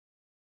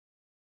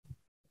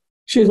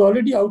 She has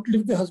already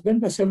outlived the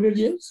husband by several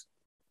years.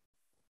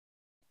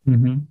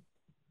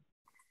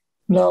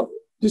 Now,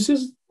 this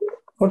is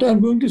what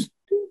I'm going to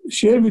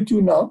share with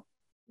you now.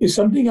 Is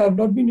something I've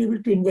not been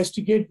able to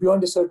investigate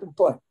beyond a certain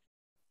point.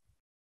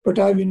 But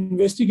I've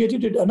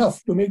investigated it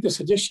enough to make the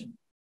suggestion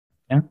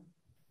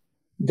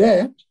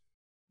that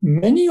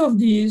many of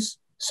these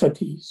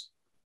satis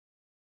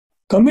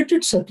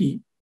committed sati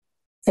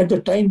at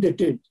the time they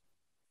did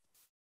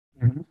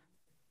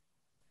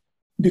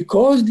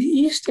because the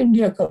East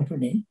India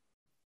Company,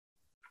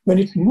 when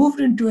it moved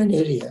into an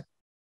area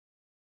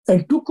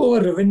and took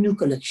over revenue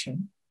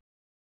collection,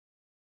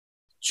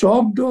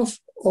 chopped off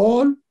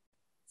all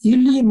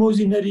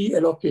eleemosynary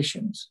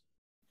allocations,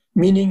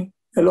 meaning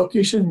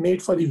allocations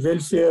made for the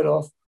welfare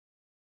of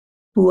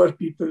poor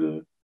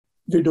people,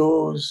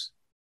 widows,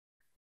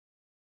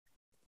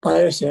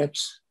 pious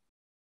apes,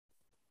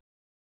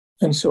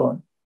 and so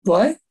on.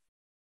 Why?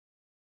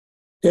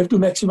 They have to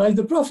maximize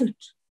the profit.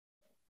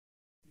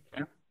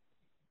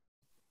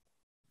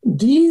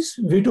 These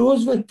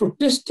widows were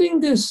protesting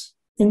this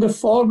in the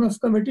form of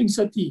committing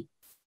sati.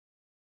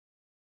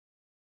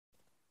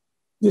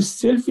 This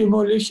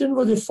self-immolation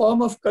was a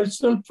form of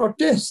cultural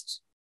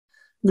protest,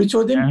 which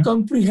was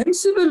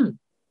incomprehensible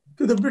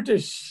to the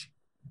British,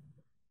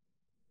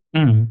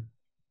 who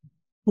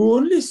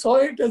only saw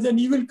it as an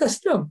evil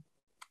custom.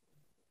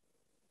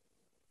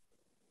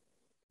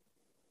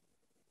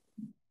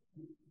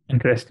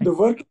 Interesting.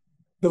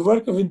 The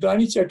work of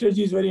Indrani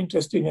Chatterjee is very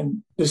interesting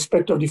in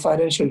respect of the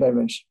financial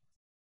dimension.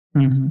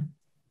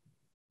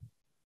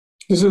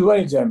 This is one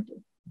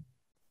example.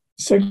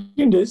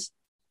 Second is,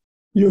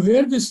 you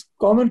hear this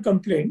common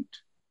complaint,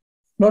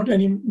 not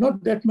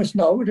that much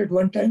now, but at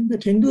one time,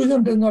 that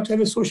Hinduism does not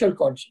have a social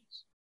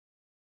conscience.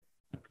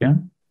 Okay.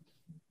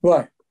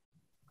 Why?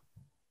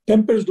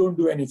 Temples don't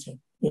do anything,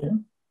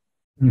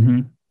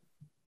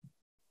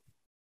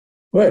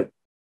 Well,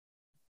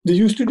 they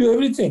used to do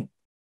everything.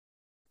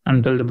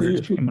 Until the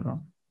British came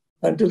along.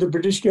 Until the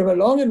British came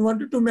along and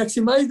wanted to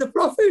maximize the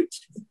profit.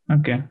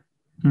 Okay.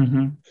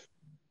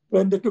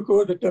 When they took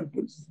over the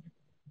temples.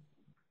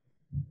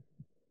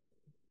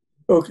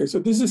 Okay, so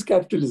this is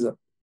capitalism.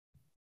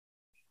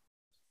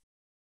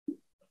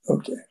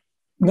 Okay.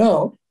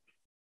 Now,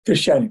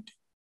 Christianity.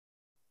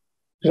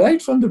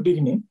 Right from the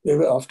beginning,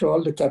 after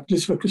all, the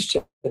capitalists were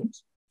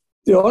Christians.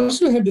 They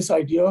also had this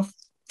idea of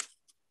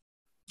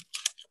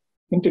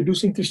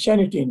introducing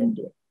Christianity in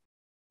India.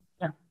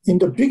 In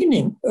the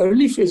beginning,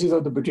 early phases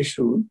of the British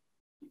rule,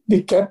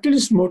 the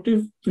capitalist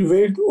motive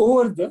prevailed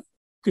over the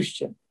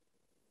Christian.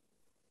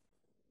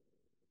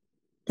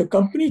 The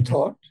company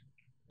thought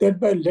that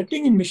by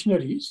letting in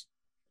missionaries,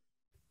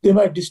 they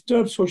might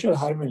disturb social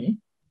harmony,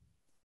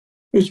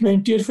 which may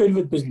interfere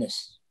with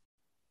business.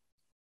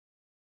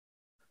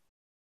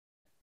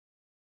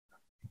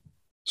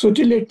 So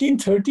till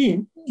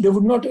 1813, they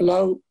would not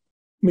allow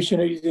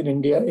missionaries in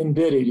India in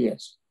their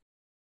areas.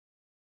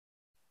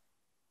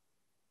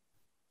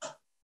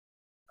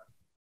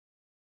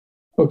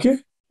 Okay?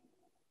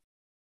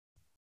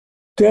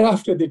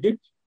 Thereafter, they did.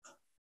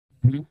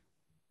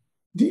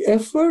 The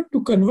effort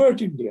to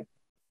convert India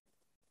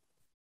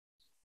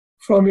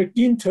from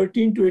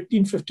 1813 to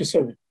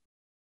 1857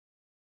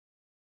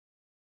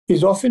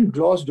 is often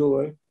glossed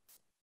over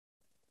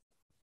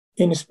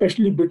in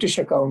especially British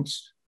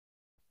accounts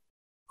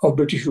of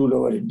British rule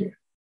over India,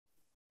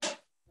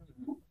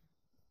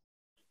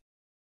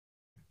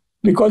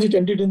 because it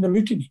ended in the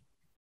mutiny.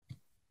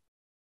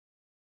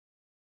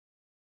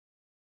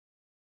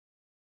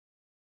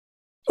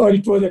 Or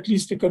it was at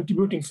least a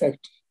contributing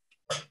factor.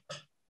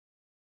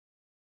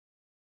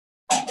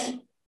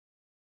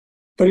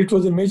 But it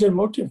was a major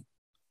motive.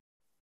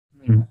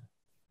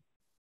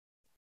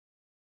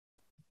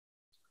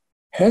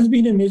 Has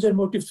been a major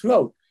motive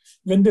throughout.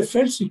 When they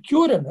felt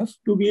secure enough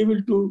to be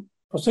able to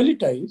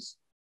proselytize,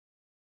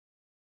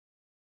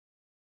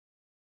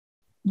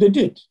 they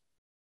did.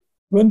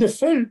 When they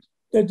felt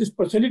that this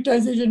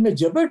proselytization may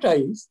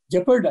jeopardize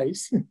their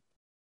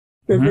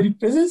very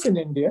presence in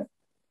India,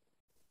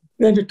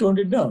 then they toned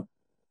it down.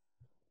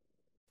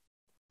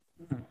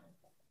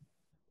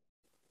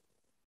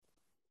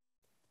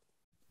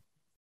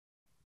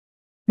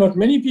 Not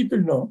many people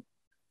know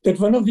that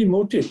one of the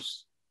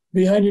motives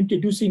behind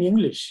introducing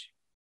English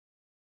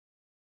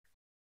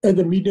as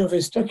the medium of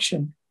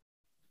instruction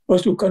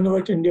was to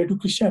convert India to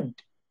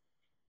Christianity.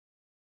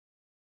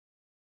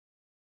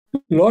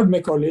 Lord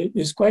Macaulay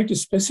is quite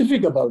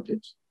specific about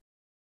it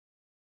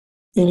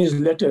in his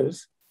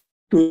letters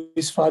to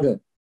his father,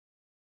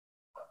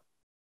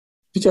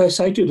 which I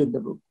cited in the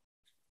book.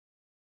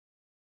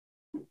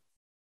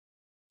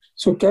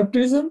 So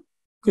capitalism,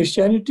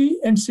 Christianity,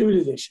 and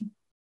civilization.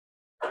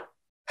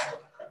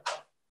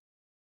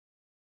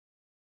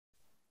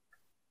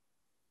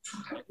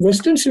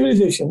 Western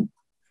civilization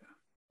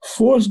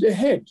forged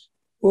ahead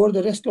over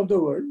the rest of the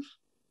world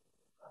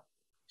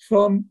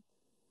from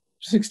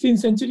 16th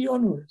century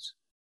onwards.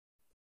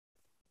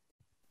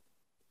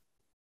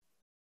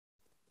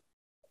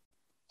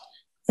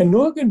 And no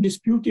one can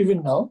dispute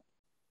even now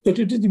that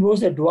it is the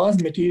most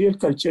advanced material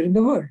culture in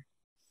the world.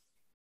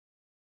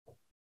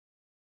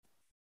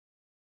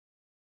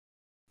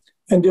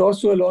 And they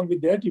also, along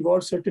with that,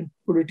 evolved certain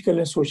political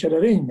and social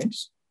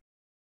arrangements,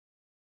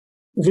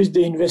 which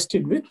they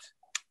invested with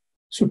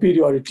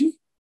superiority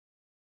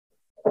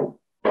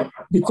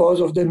because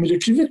of their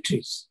military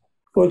victories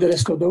for the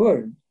rest of the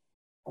world.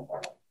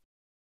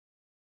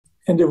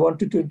 And they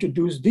wanted to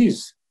introduce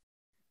these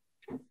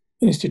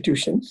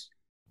institutions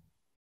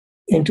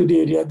into the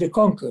area they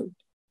conquered,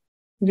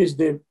 which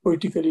they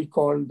poetically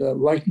called the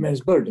white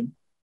man's burden.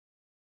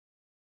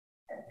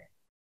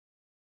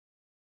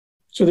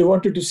 So they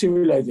wanted to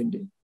civilize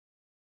India.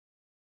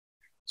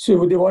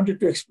 So they wanted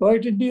to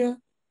exploit India,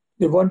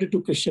 they wanted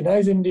to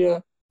Christianize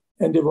India,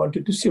 and they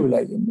wanted to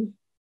civilize India.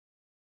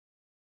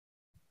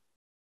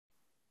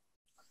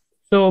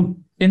 So,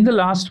 in the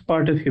last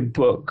part of your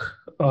book,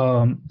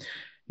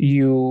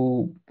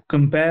 you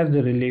compare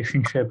the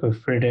relationship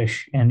of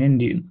British and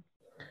Indian,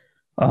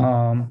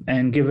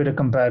 and give it a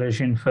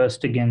comparison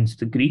first against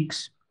the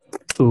Greeks,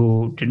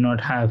 who did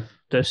not have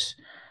this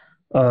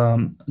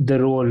the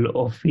role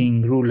of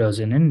being rulers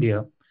in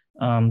India,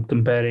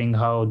 comparing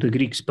how the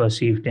Greeks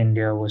perceived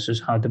India versus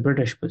how the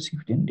British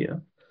perceived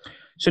India.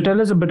 So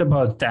tell us a bit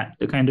about that,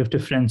 the kind of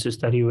differences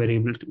that you were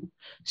able to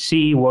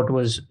see, what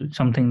was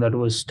something that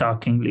was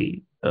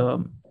starkly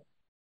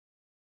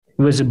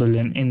visible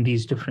in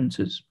these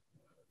differences.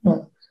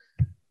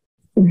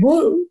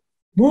 The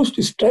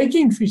most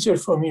striking feature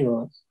for me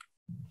was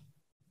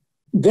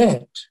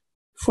that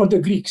for the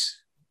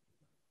Greeks,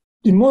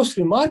 the most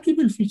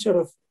remarkable feature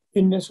of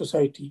Indian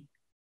society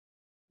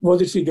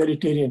was its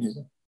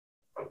egalitarianism.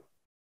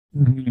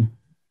 Mm-hmm.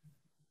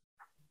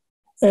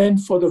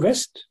 And for the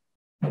West,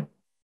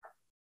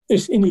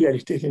 it's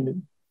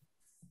inegalitarianism.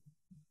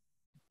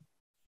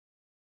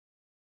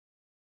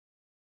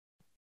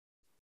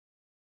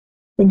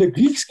 When the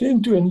Greeks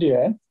came to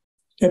India,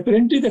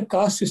 apparently the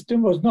caste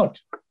system was not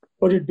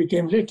what it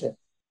became later.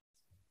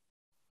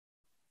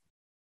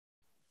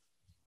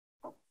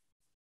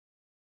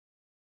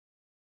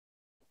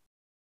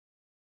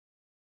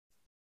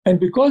 And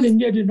because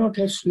India did not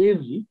have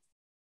slavery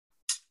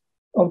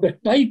of the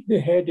type they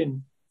had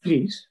in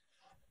Greece,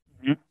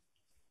 mm-hmm.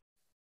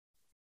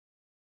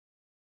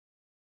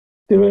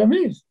 they were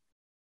amazed.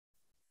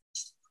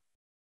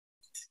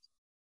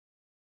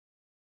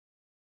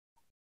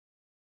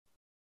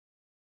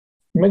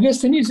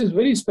 Megasthenes is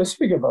very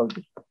specific about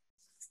it.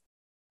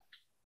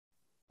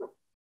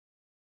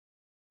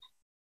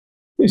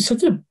 It's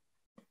such a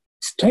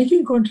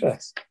striking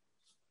contrast.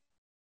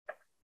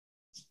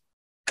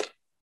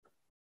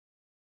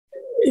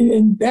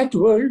 In that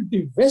world,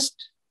 the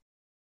West,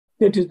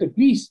 that is the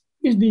Greece,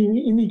 is the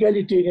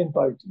inegalitarian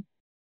party.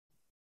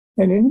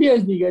 And India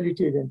is the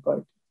egalitarian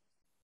party.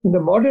 In the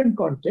modern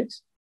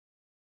context,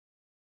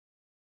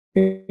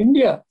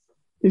 India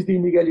is the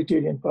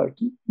inegalitarian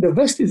party. The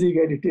West is the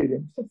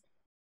egalitarian party.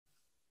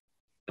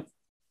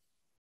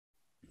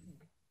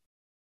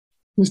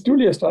 It's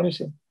truly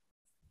astonishing.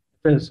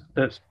 Yes.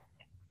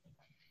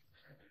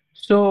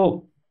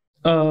 So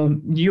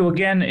you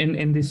again,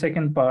 in the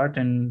second part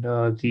and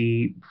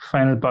the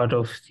final part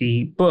of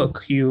the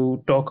book,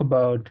 you talk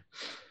about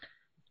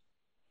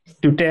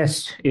to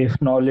test if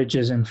knowledge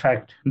is in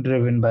fact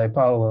driven by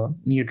power.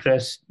 You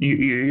test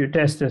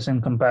this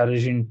in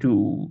comparison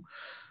to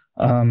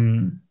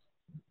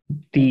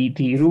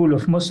the rule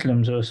of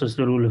Muslims versus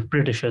the rule of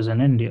Britishers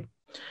in India.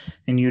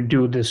 And you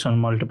do this on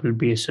multiple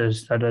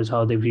bases. That is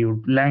how they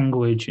viewed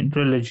language and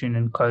religion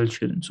and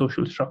culture and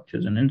social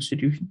structures and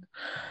institutions.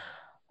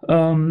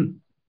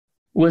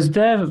 Was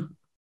there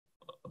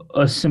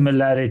a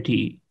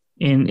similarity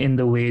in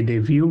the way they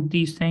viewed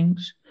these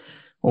things,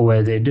 or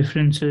were there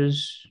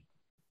differences?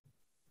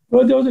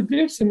 Well, there was a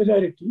great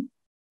similarity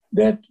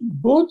that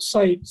both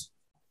sides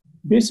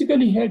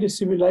basically had a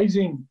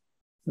civilizing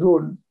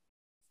role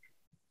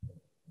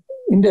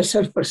in their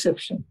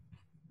self-perception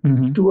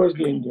towards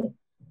the Indian.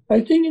 I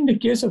think in the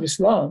case of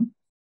Islam,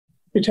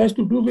 it has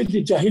to do with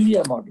the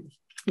Jahiliya model,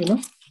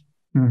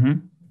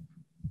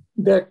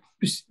 that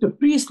the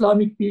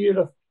pre-Islamic period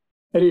of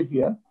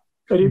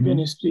Arabian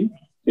history,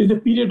 is the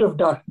period of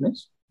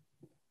darkness,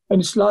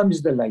 and Islam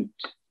is the light.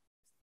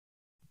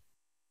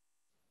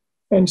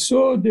 And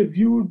so they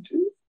viewed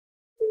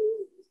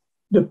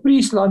the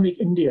pre-Islamic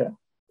India,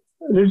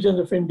 religions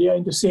of India,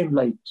 in the same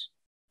light.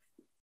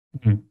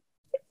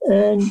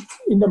 And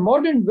in the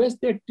modern West,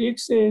 that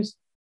takes us,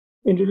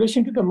 in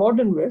relation to the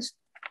modern West,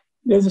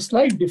 there's a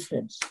slight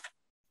difference.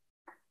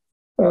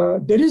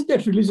 There is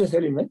that religious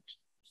element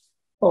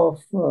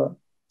of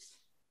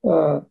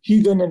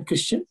heathen and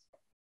Christian,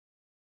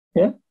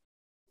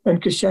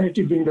 and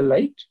Christianity being the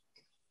light.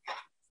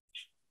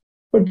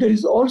 But there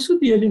is also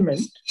the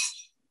element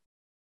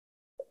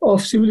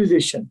of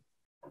civilization.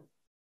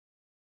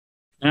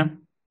 Yeah.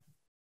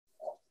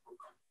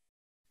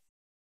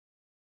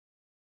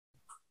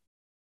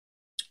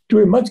 To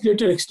a much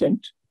greater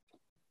extent.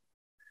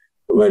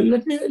 Well,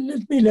 let me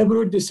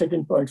elaborate this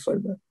second point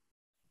further.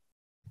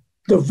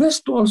 The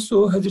West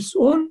also has its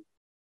own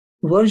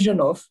version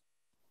of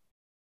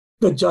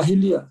the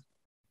Jahiliya,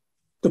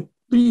 the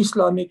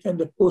pre-Islamic and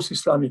the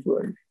post-Islamic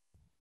world.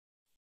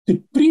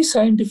 The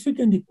pre-scientific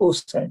and the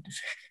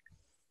post-scientific.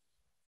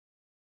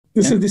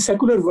 This is the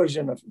secular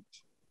version of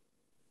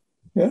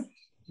it.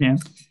 Yeah.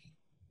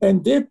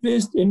 And they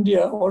placed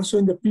India also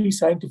in the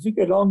pre-scientific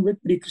along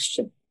with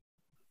pre-Christian,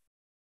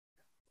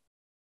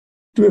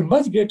 to a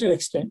much greater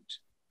extent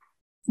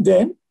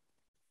than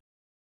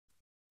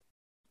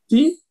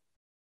the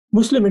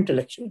Muslim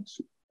intellectuals.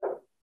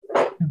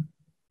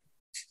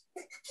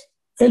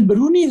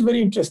 Al-Biruni is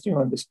very interesting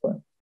on this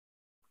point.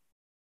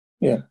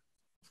 Yeah.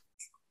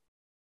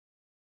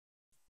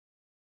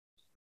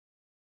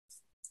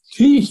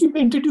 He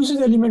introduces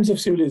elements of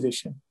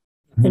civilization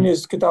in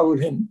his Kitab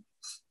al-Hind.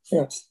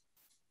 Yeah.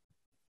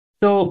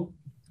 So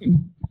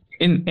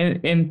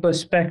in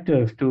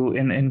perspective to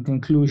in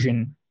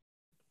conclusion,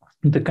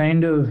 the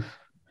kind of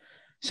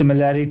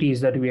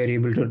similarities that we are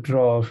able to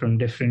draw from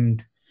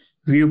different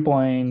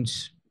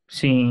viewpoints,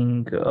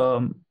 seeing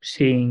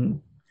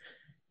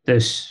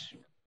this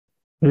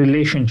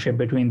relationship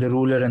between the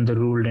ruler and the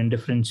ruled in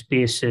different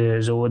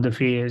spaces over the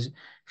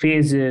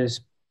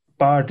phases,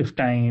 part of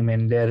time,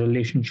 and their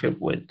relationship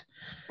with,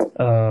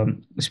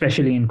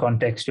 especially in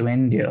context of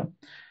India.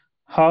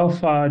 How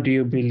far do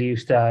you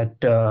believe that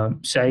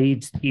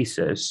Said's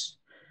thesis,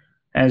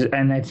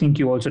 and I think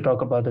you also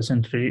talk about this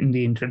in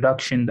the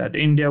introduction, that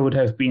India would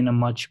have been a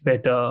much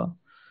better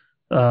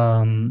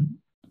um,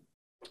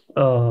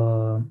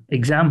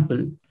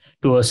 example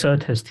to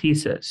assert his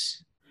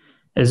thesis?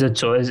 Is it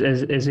so?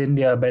 Is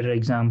India a better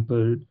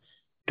example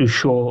to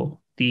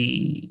show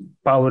the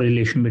power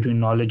relation between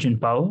knowledge and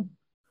power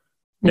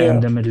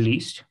than the Middle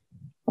East?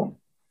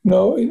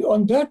 No,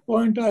 on that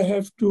point, I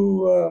have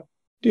to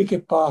take a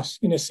pass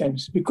in a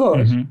sense,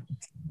 because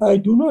I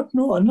do not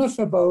know enough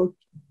about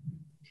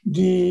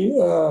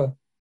the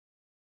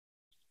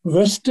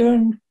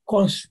Western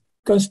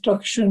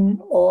construction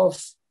of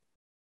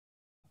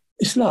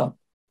Islam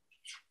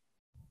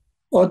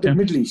or the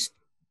Middle East.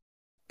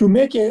 To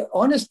make an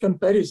honest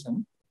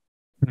comparison,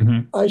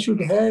 I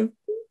should have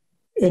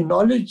a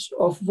knowledge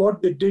of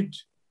what they did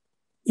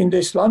in the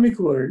Islamic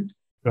world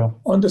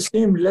on the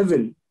same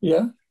level.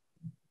 Yeah.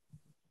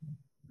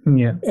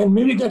 And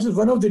maybe that is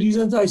one of the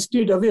reasons I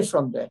stayed away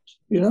from that,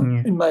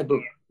 in my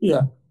book.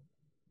 Yeah.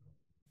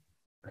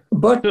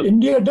 But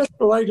India does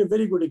provide a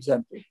very good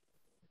example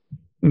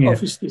of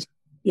history.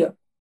 Yeah.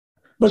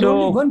 But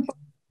only one.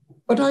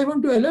 But I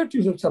want to alert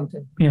you to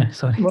something. Yeah,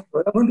 sorry.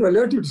 I want to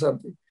alert you to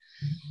something.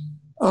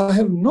 I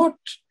have not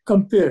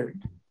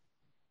compared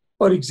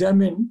or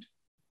examined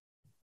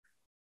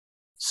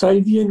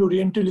Saidian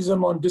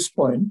Orientalism on this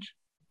point,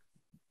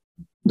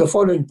 the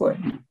following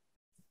point.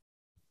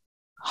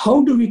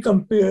 How do we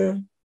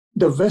compare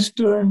the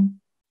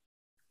Western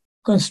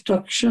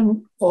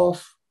construction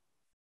of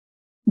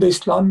the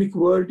Islamic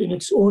world in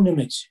its own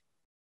image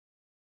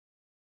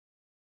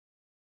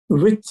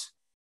with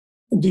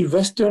the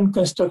Western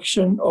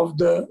construction of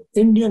the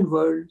Indian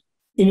world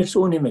in its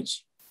own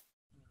image,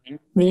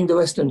 meaning the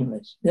Western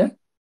image? Yeah.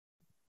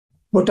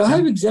 What I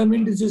have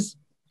examined is this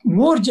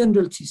more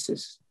general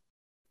thesis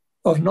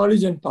of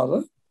knowledge and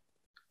power,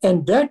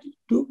 and that,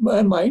 to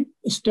my mind,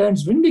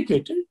 stands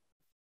vindicated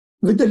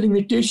with the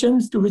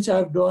limitations to which I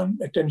have drawn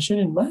attention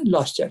in my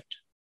last chapter.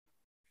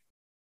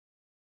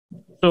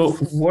 So,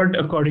 what,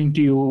 according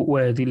to you,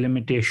 were the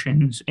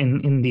limitations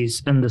in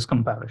this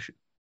comparison?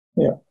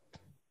 Yeah,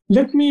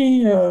 let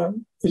me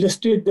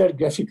illustrate that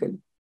graphically.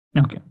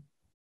 Okay.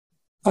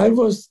 I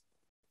was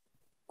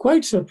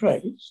quite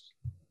surprised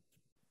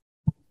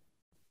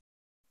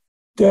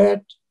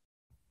that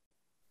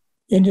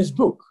in his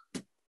book,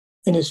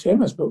 in his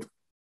famous book,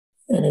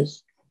 in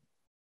his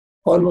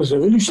almost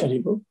revolutionary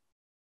book,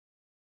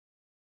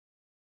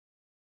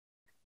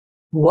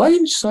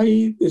 while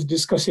Said is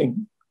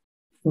discussing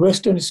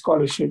Western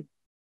scholarship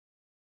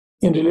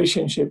in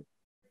relationship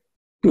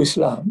to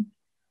Islam,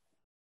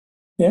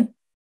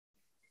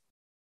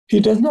 he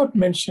does not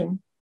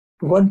mention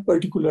one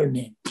particular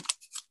name.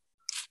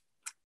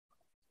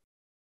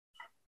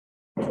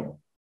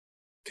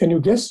 Can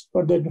you guess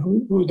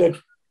who that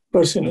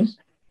person is?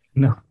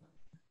 No.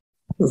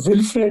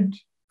 Wilfred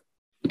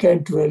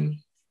Cantwell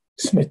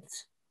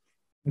Smith.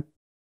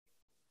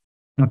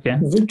 Okay.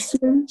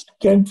 Wilfred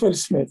Cantwell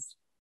Smith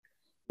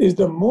is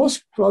the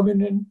most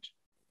prominent,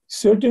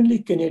 certainly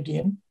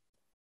Canadian,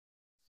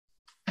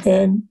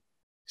 and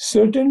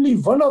certainly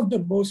one of the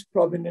most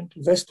prominent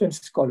Western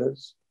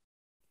scholars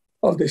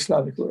of the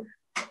Islamic world.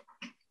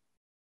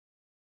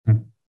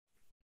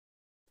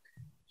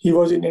 He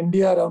was in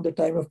India around the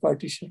time of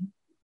partition.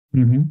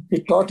 He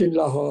taught in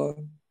Lahore.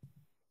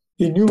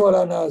 He knew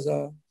Maulana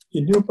Azad.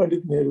 He knew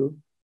Pandit Nehru.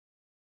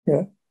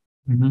 Yeah.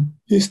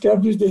 He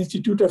established the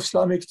Institute of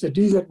Islamic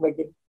Studies at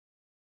McGill.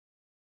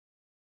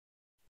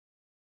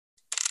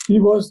 He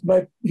was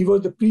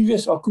the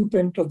previous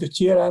occupant of the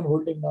chair I am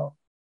holding now.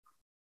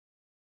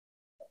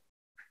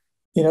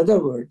 In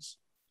other words,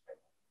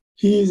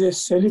 he is a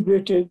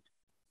celebrated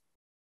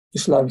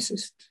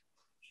Islamicist,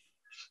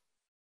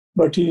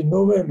 but he is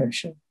nowhere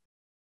mentioned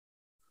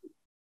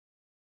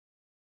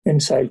in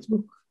Said's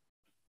book.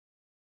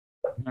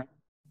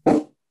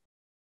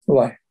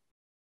 Why?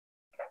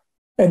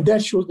 And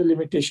that shows the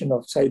limitation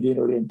of Saidian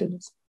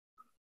Orientalism.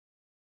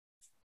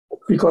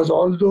 Because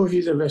although he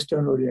is a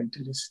Western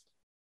Orientalist,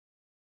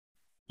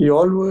 he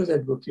always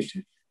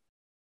advocated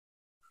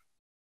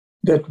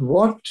that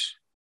what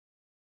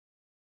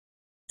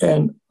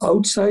an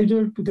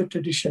outsider to the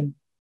tradition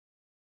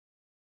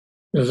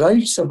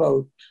writes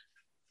about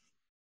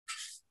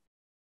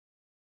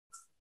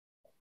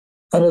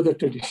another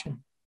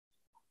tradition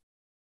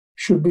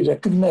should be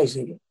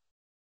recognizable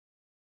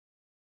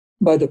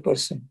by the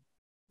person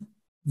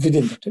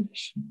within the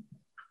tradition.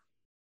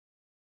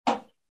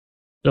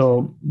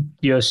 So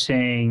you're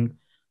saying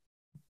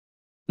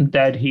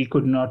that he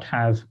could not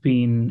have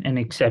been an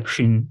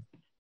exception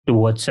to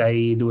what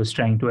Said was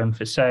trying to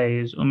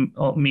emphasize,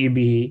 or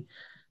maybe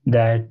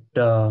that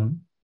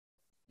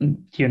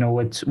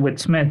with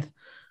Smith,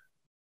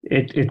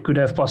 it could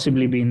have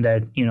possibly been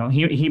that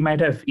he might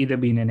have either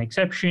been an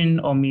exception,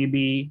 or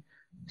maybe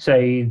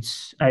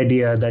Said's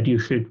idea that you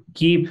should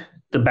keep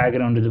the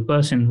background of the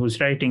person who's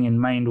writing in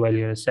mind while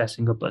you're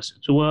assessing a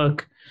person's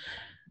work,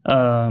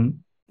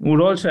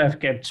 would also have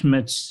kept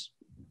Smith's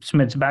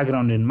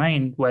background in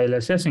mind while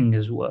assessing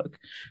his work,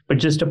 but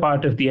just a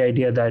part of the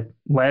idea that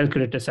while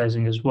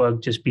criticizing his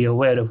work, just be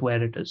aware of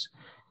where it is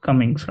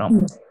coming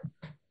from.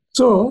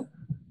 So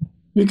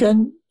we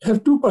can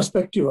have two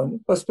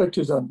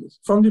perspectives on this.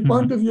 From the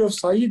point of view of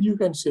Said, you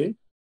can say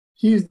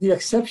he is the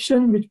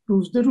exception which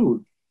proves the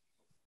rule.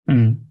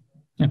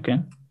 Okay.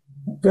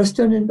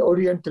 Western and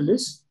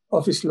Orientalists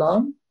of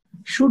Islam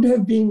should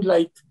have been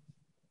like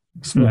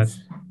Smith,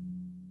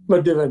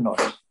 but they were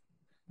not.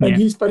 And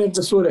he's perhaps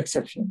the sole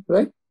exception,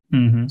 right?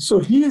 So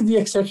he is the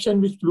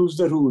exception which proves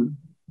the rule,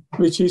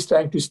 which he's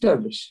trying to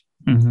establish.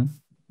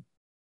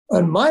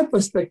 And my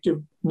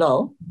perspective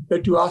now,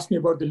 that you asked me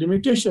about the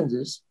limitations,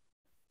 is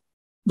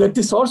that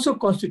this also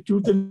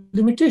constitutes the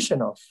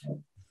limitation of.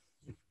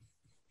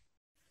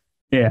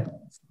 Yeah,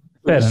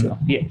 fair enough,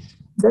 yes.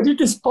 That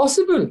it is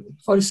possible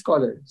for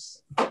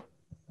scholars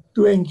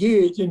to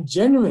engage in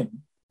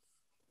genuine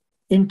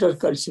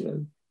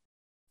intercultural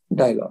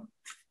dialogue.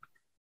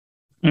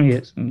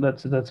 Yes,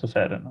 that's a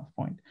fair enough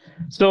point.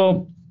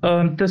 So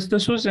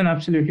this was an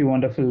absolutely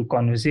wonderful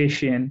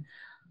conversation.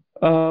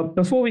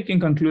 Before we can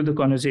conclude the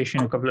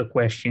conversation, a couple of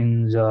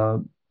questions.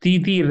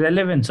 The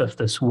relevance of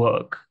this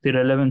work, the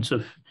relevance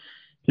of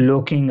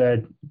looking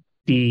at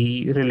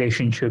the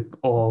relationship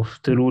of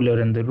the ruler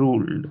and the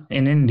ruled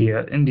in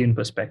India, Indian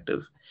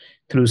perspective,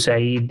 through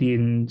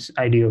Saidian's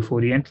idea of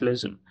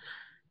Orientalism.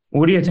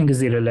 What do you think is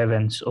the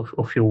relevance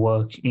of your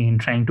work in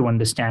trying to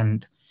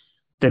understand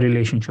the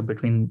relationship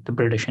between the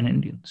British and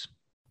Indians?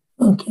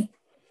 Okay.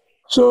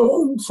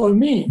 So for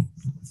me,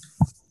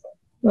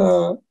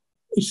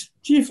 its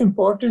chief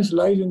importance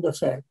lies in the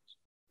fact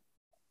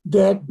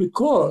that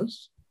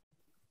because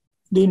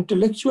the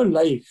intellectual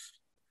life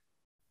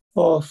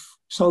of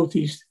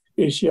Southeast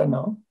Asia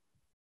now,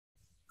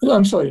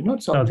 I'm sorry,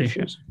 not South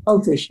Asia.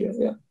 South Asia,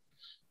 yeah.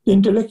 The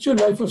intellectual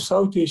life of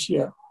South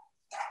Asia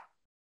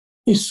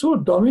is so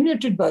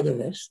dominated by the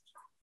West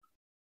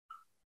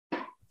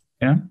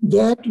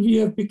that we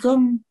have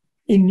become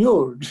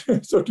inured,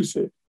 so to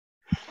say,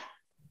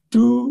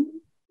 to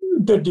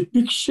the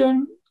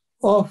depiction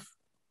of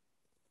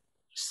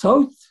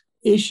South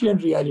Asian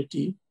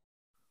reality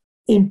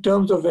in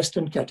terms of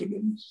Western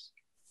categories.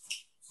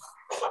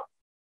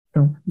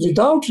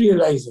 Without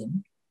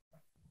realizing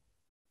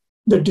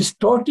the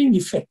distorting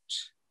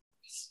effect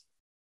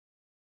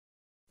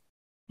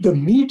the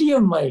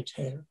medium might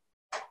have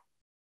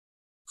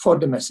for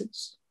the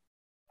message.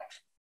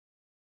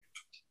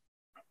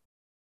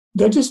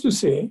 That is to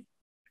say,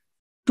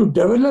 to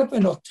develop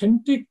an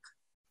authentic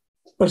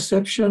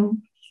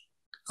perception,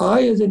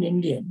 I as an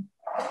Indian,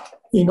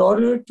 in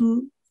order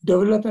to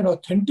develop an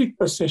authentic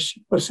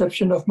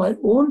perception of my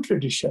own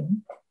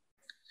tradition,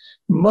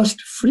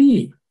 must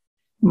free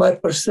my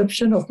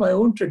perception of my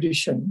own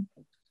tradition,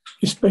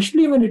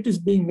 especially when it is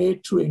being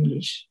made through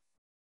English,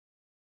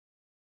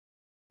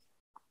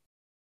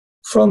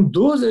 from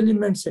those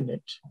elements in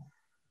it,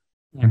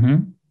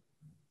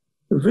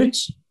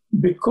 which,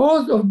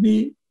 because of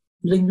the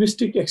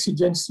linguistic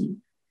exigency,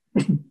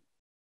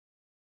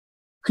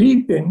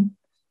 creep in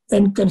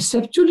and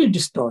conceptually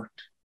distort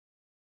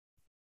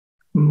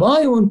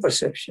my own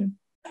perception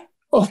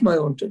of my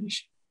own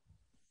tradition.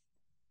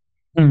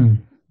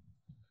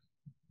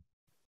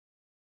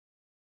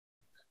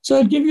 So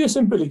I'll give you a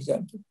simple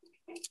example.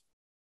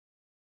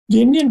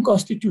 The Indian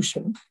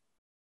Constitution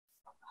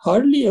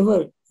hardly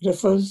ever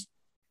refers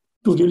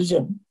to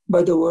religion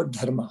by the word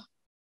dharma.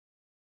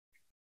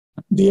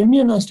 The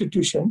Indian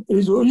Constitution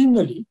is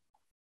originally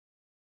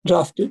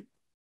drafted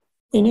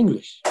in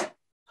English.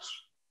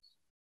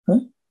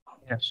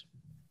 Yes.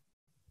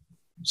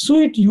 So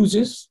it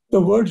uses the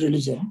word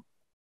religion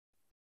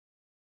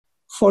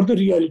for the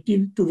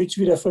reality to which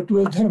we refer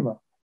to as dharma.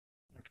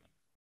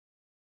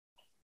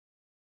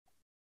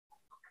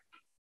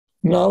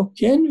 Now,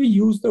 can we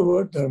use the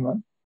word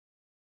dharma?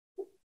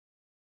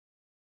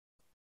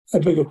 I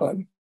beg your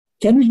pardon.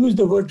 Can we use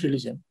the word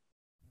religion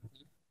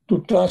to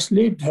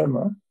translate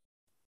dharma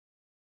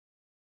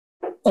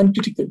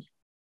uncritically?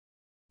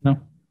 No.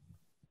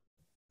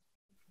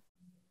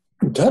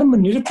 Dharma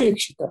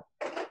nirapekshita,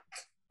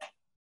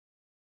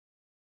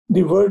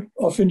 the word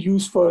often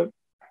used for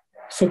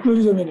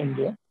secularism in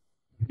India,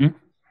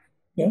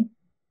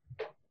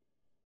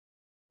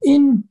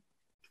 in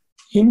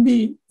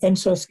Hindi and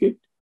Sanskrit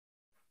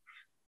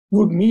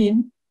would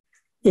mean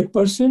a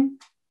person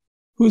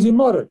who is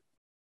immoral.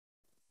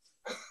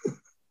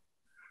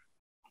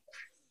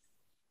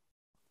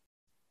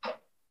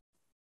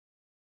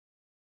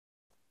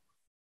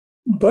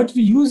 But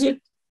we use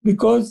it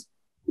because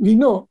we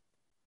know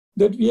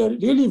that we are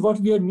really what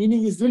we are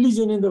meaning is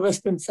religion in the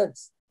Western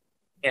sense.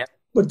 Yeah.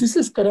 But this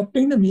is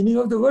corrupting the meaning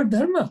of the word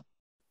dharma.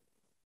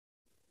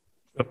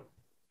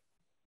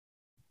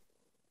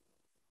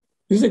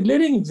 This is a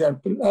glaring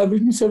example. I've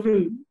written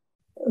several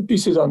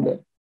pieces on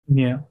that.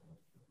 Yeah.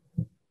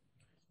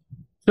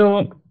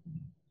 So,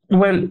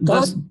 well,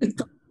 caste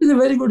is a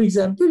very good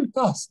example.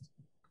 Caste.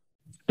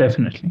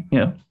 Definitely,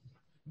 yeah.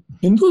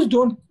 Hindus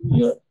don't,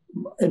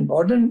 in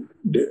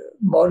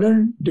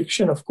modern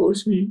diction, of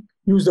course, we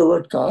use the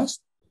word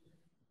caste,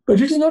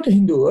 but it is not a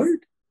Hindu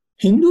word.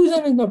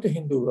 Hinduism is not a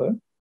Hindu word.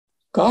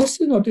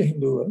 Caste is not a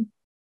Hindu word.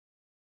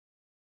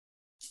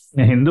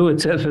 Hindu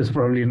itself is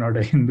probably not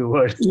a Hindu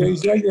word.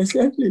 Yeah,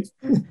 exactly.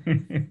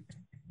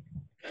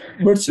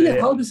 But see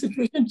how the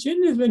situation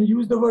changes when you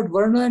use the word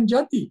varna and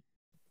jati.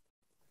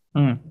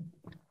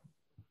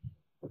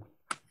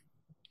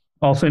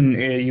 Often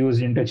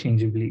used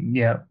interchangeably,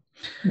 yeah.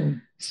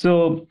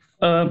 So,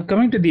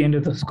 coming to the end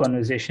of this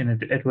conversation,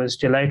 it was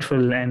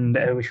delightful, and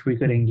I wish we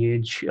could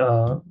engage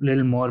a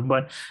little more.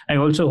 But I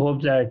also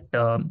hope that,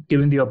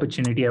 given the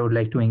opportunity, I would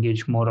like to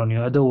engage more on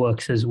your other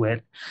works as well,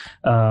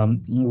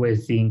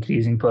 with the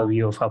increasing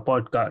purview of our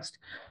podcast.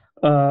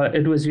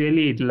 It was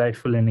really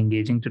delightful and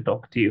engaging to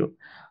talk to you.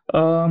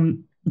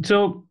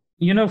 So,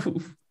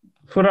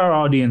 for our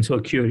audience who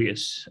are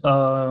curious,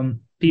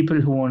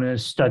 people who want to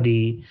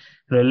study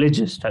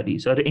religious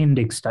studies or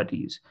Indic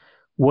studies,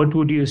 what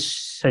would you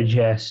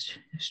suggest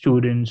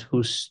students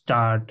who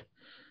start?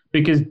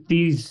 Because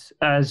these,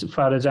 as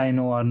far as I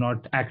know, are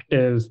not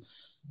active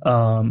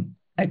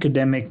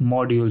academic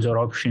modules or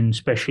options,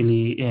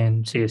 especially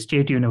in, say,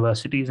 state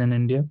universities in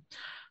India.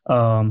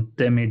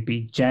 There may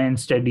be Jain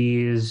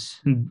studies.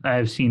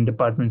 I've seen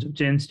departments of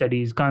Jain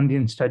studies,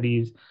 Gandhian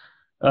studies.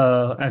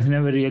 I've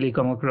never really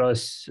come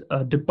across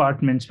a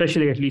department,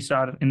 especially at least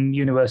in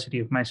University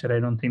of Mysore. I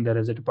don't think there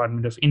is a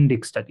department of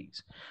Indic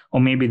studies, or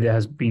maybe there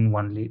has been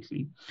one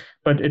lately.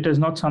 But it is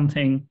not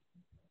something,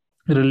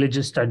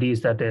 religious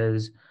studies, that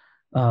is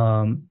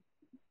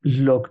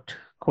looked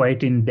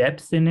quite in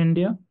depth in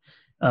India.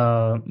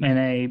 And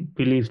I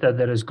believe that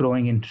there is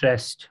growing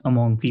interest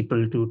among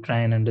people to try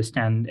and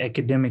understand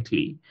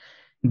academically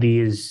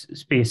these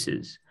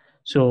spaces.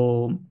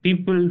 So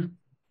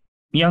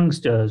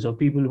youngsters or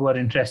people who are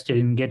interested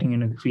in getting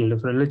into the field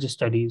of religious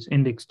studies,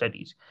 Indic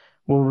studies,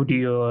 what would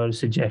your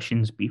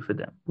suggestions be for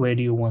them? Where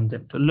do you want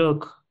them to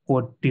look?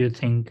 What do you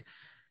think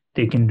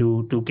they can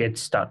do to get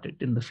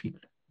started in the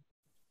field?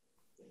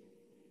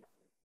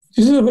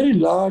 This is a very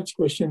large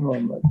question,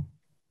 Mohammed.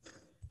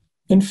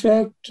 In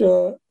fact,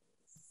 in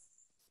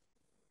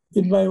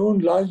my own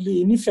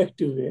largely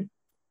ineffective way,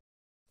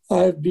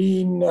 I've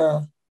been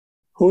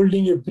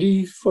holding a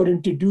brief for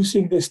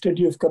introducing the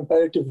study of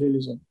comparative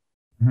religion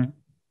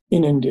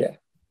in India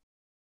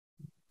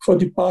for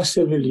the past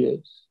several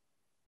years.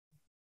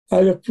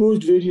 I've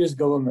approached various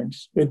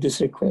governments with this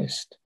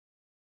request,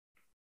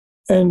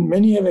 and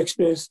many have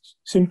expressed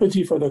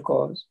sympathy for the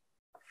cause,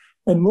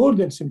 and more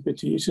than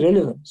sympathy, its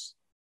relevance.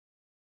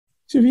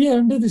 So we are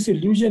under this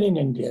illusion in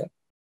India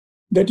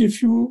that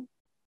if you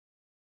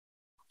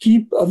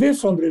keep away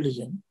from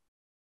religion,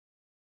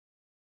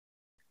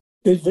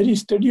 the very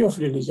study of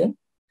religion,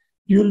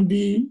 you'll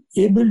be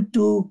able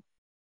to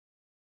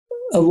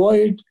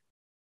avoid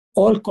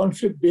all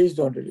conflict based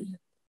on religion.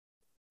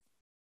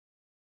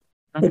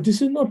 But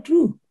this is not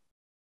true.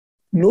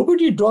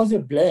 Nobody draws a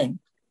blank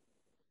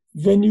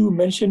when you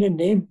mention a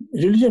name,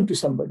 religion, to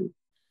somebody.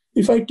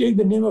 If I take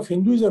the name of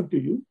Hinduism to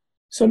you,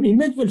 some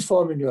image will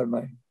form in your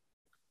mind.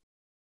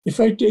 If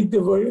I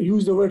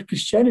use the word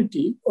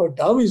Christianity or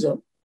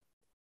Taoism,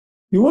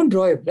 you won't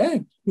draw a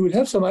blank. You will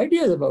have some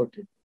ideas about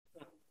it.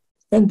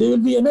 And they will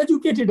be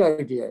uneducated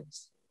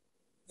ideas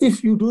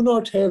if you do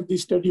not have the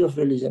study of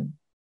religion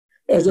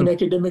as an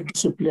academic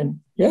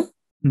discipline,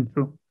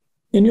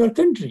 in your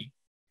country.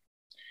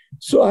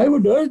 So I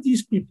would urge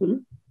these people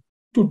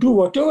to do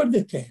whatever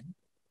they can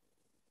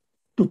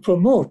to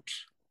promote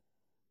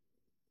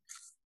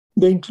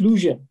the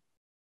inclusion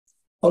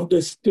of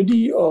the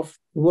study of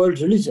world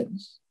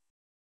religions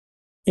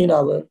in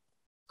our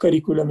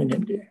curriculum in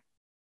India.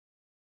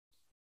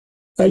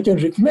 I can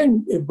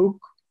recommend a book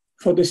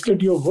for the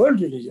study of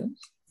world religions,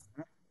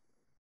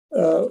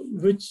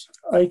 which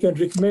I can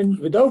recommend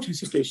without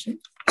hesitation.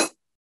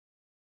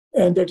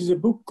 And that is a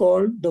book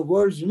called The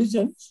World's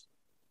Religions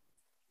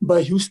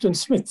by Houston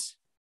Smith.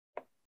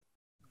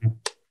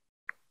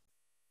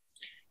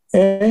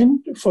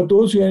 And for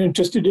those who are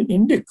interested in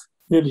Indic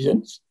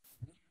religions,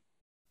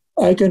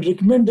 I can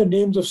recommend the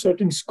names of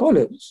certain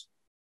scholars,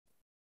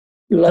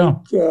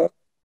 like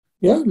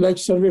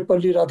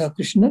Sarvepalli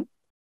Radhakrishnan.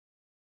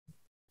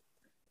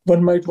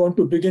 One might want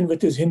to begin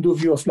with his Hindu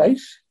view of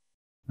life.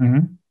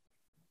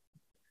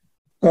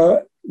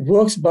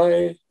 Works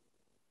by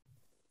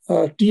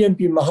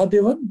T.M.P.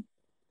 Mahadevan,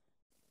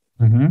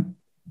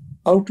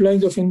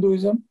 Outlines of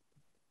Hinduism.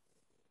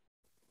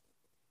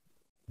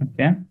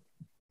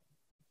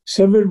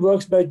 Several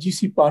works by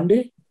G.C.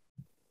 Pandey,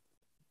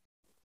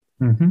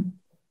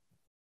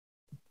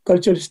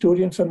 cultural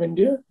historian from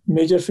India,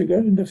 major figure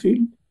in the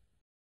field.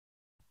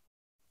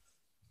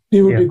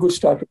 They would be good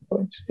starting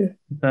points.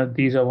 Yeah.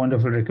 These are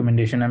wonderful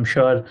recommendations. I'm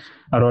sure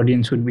our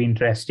audience would be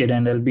interested,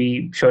 and I'll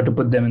be sure to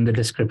put them in the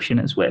description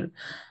as well.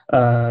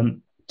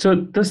 So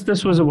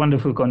this was a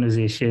wonderful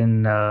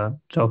conversation,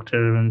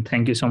 Doctor, and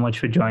thank you so much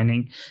for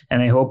joining.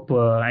 And I hope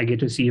I get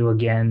to see you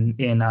again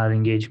in our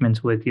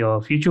engagements with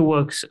your future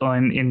works or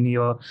in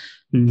your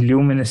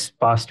luminous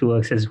past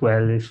works as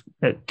well, if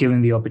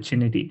given the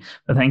opportunity.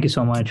 But thank you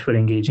so much for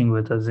engaging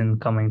with us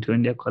and coming to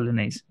India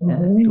Colonize.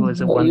 It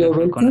was a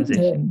wonderful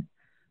conversation.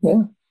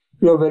 Yeah,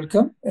 you're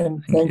welcome.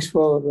 And thanks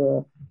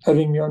for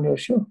having me on your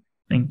show.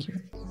 Thank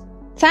you.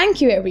 Thank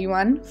you,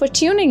 everyone, for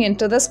tuning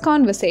into this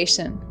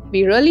conversation.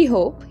 We really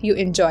hope you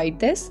enjoyed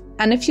this,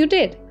 and if you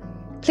did,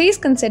 please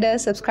consider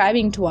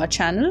subscribing to our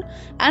channel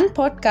and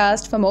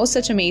podcast for more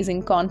such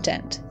amazing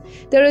content.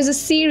 There is a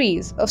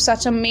series of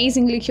such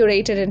amazingly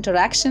curated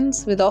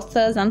interactions with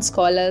authors and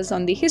scholars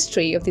on the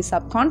history of the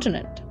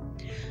subcontinent.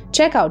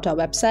 Check out our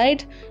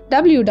website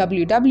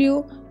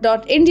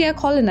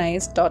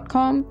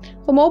www.indiacolonized.com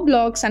for more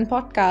blogs and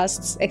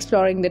podcasts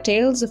exploring the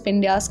tales of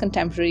India's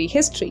contemporary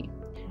history.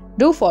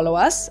 Do follow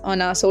us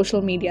on our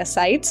social media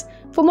sites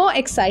for more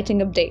exciting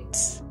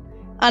updates.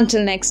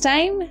 Until next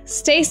time,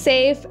 stay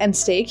safe and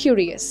stay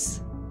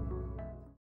curious.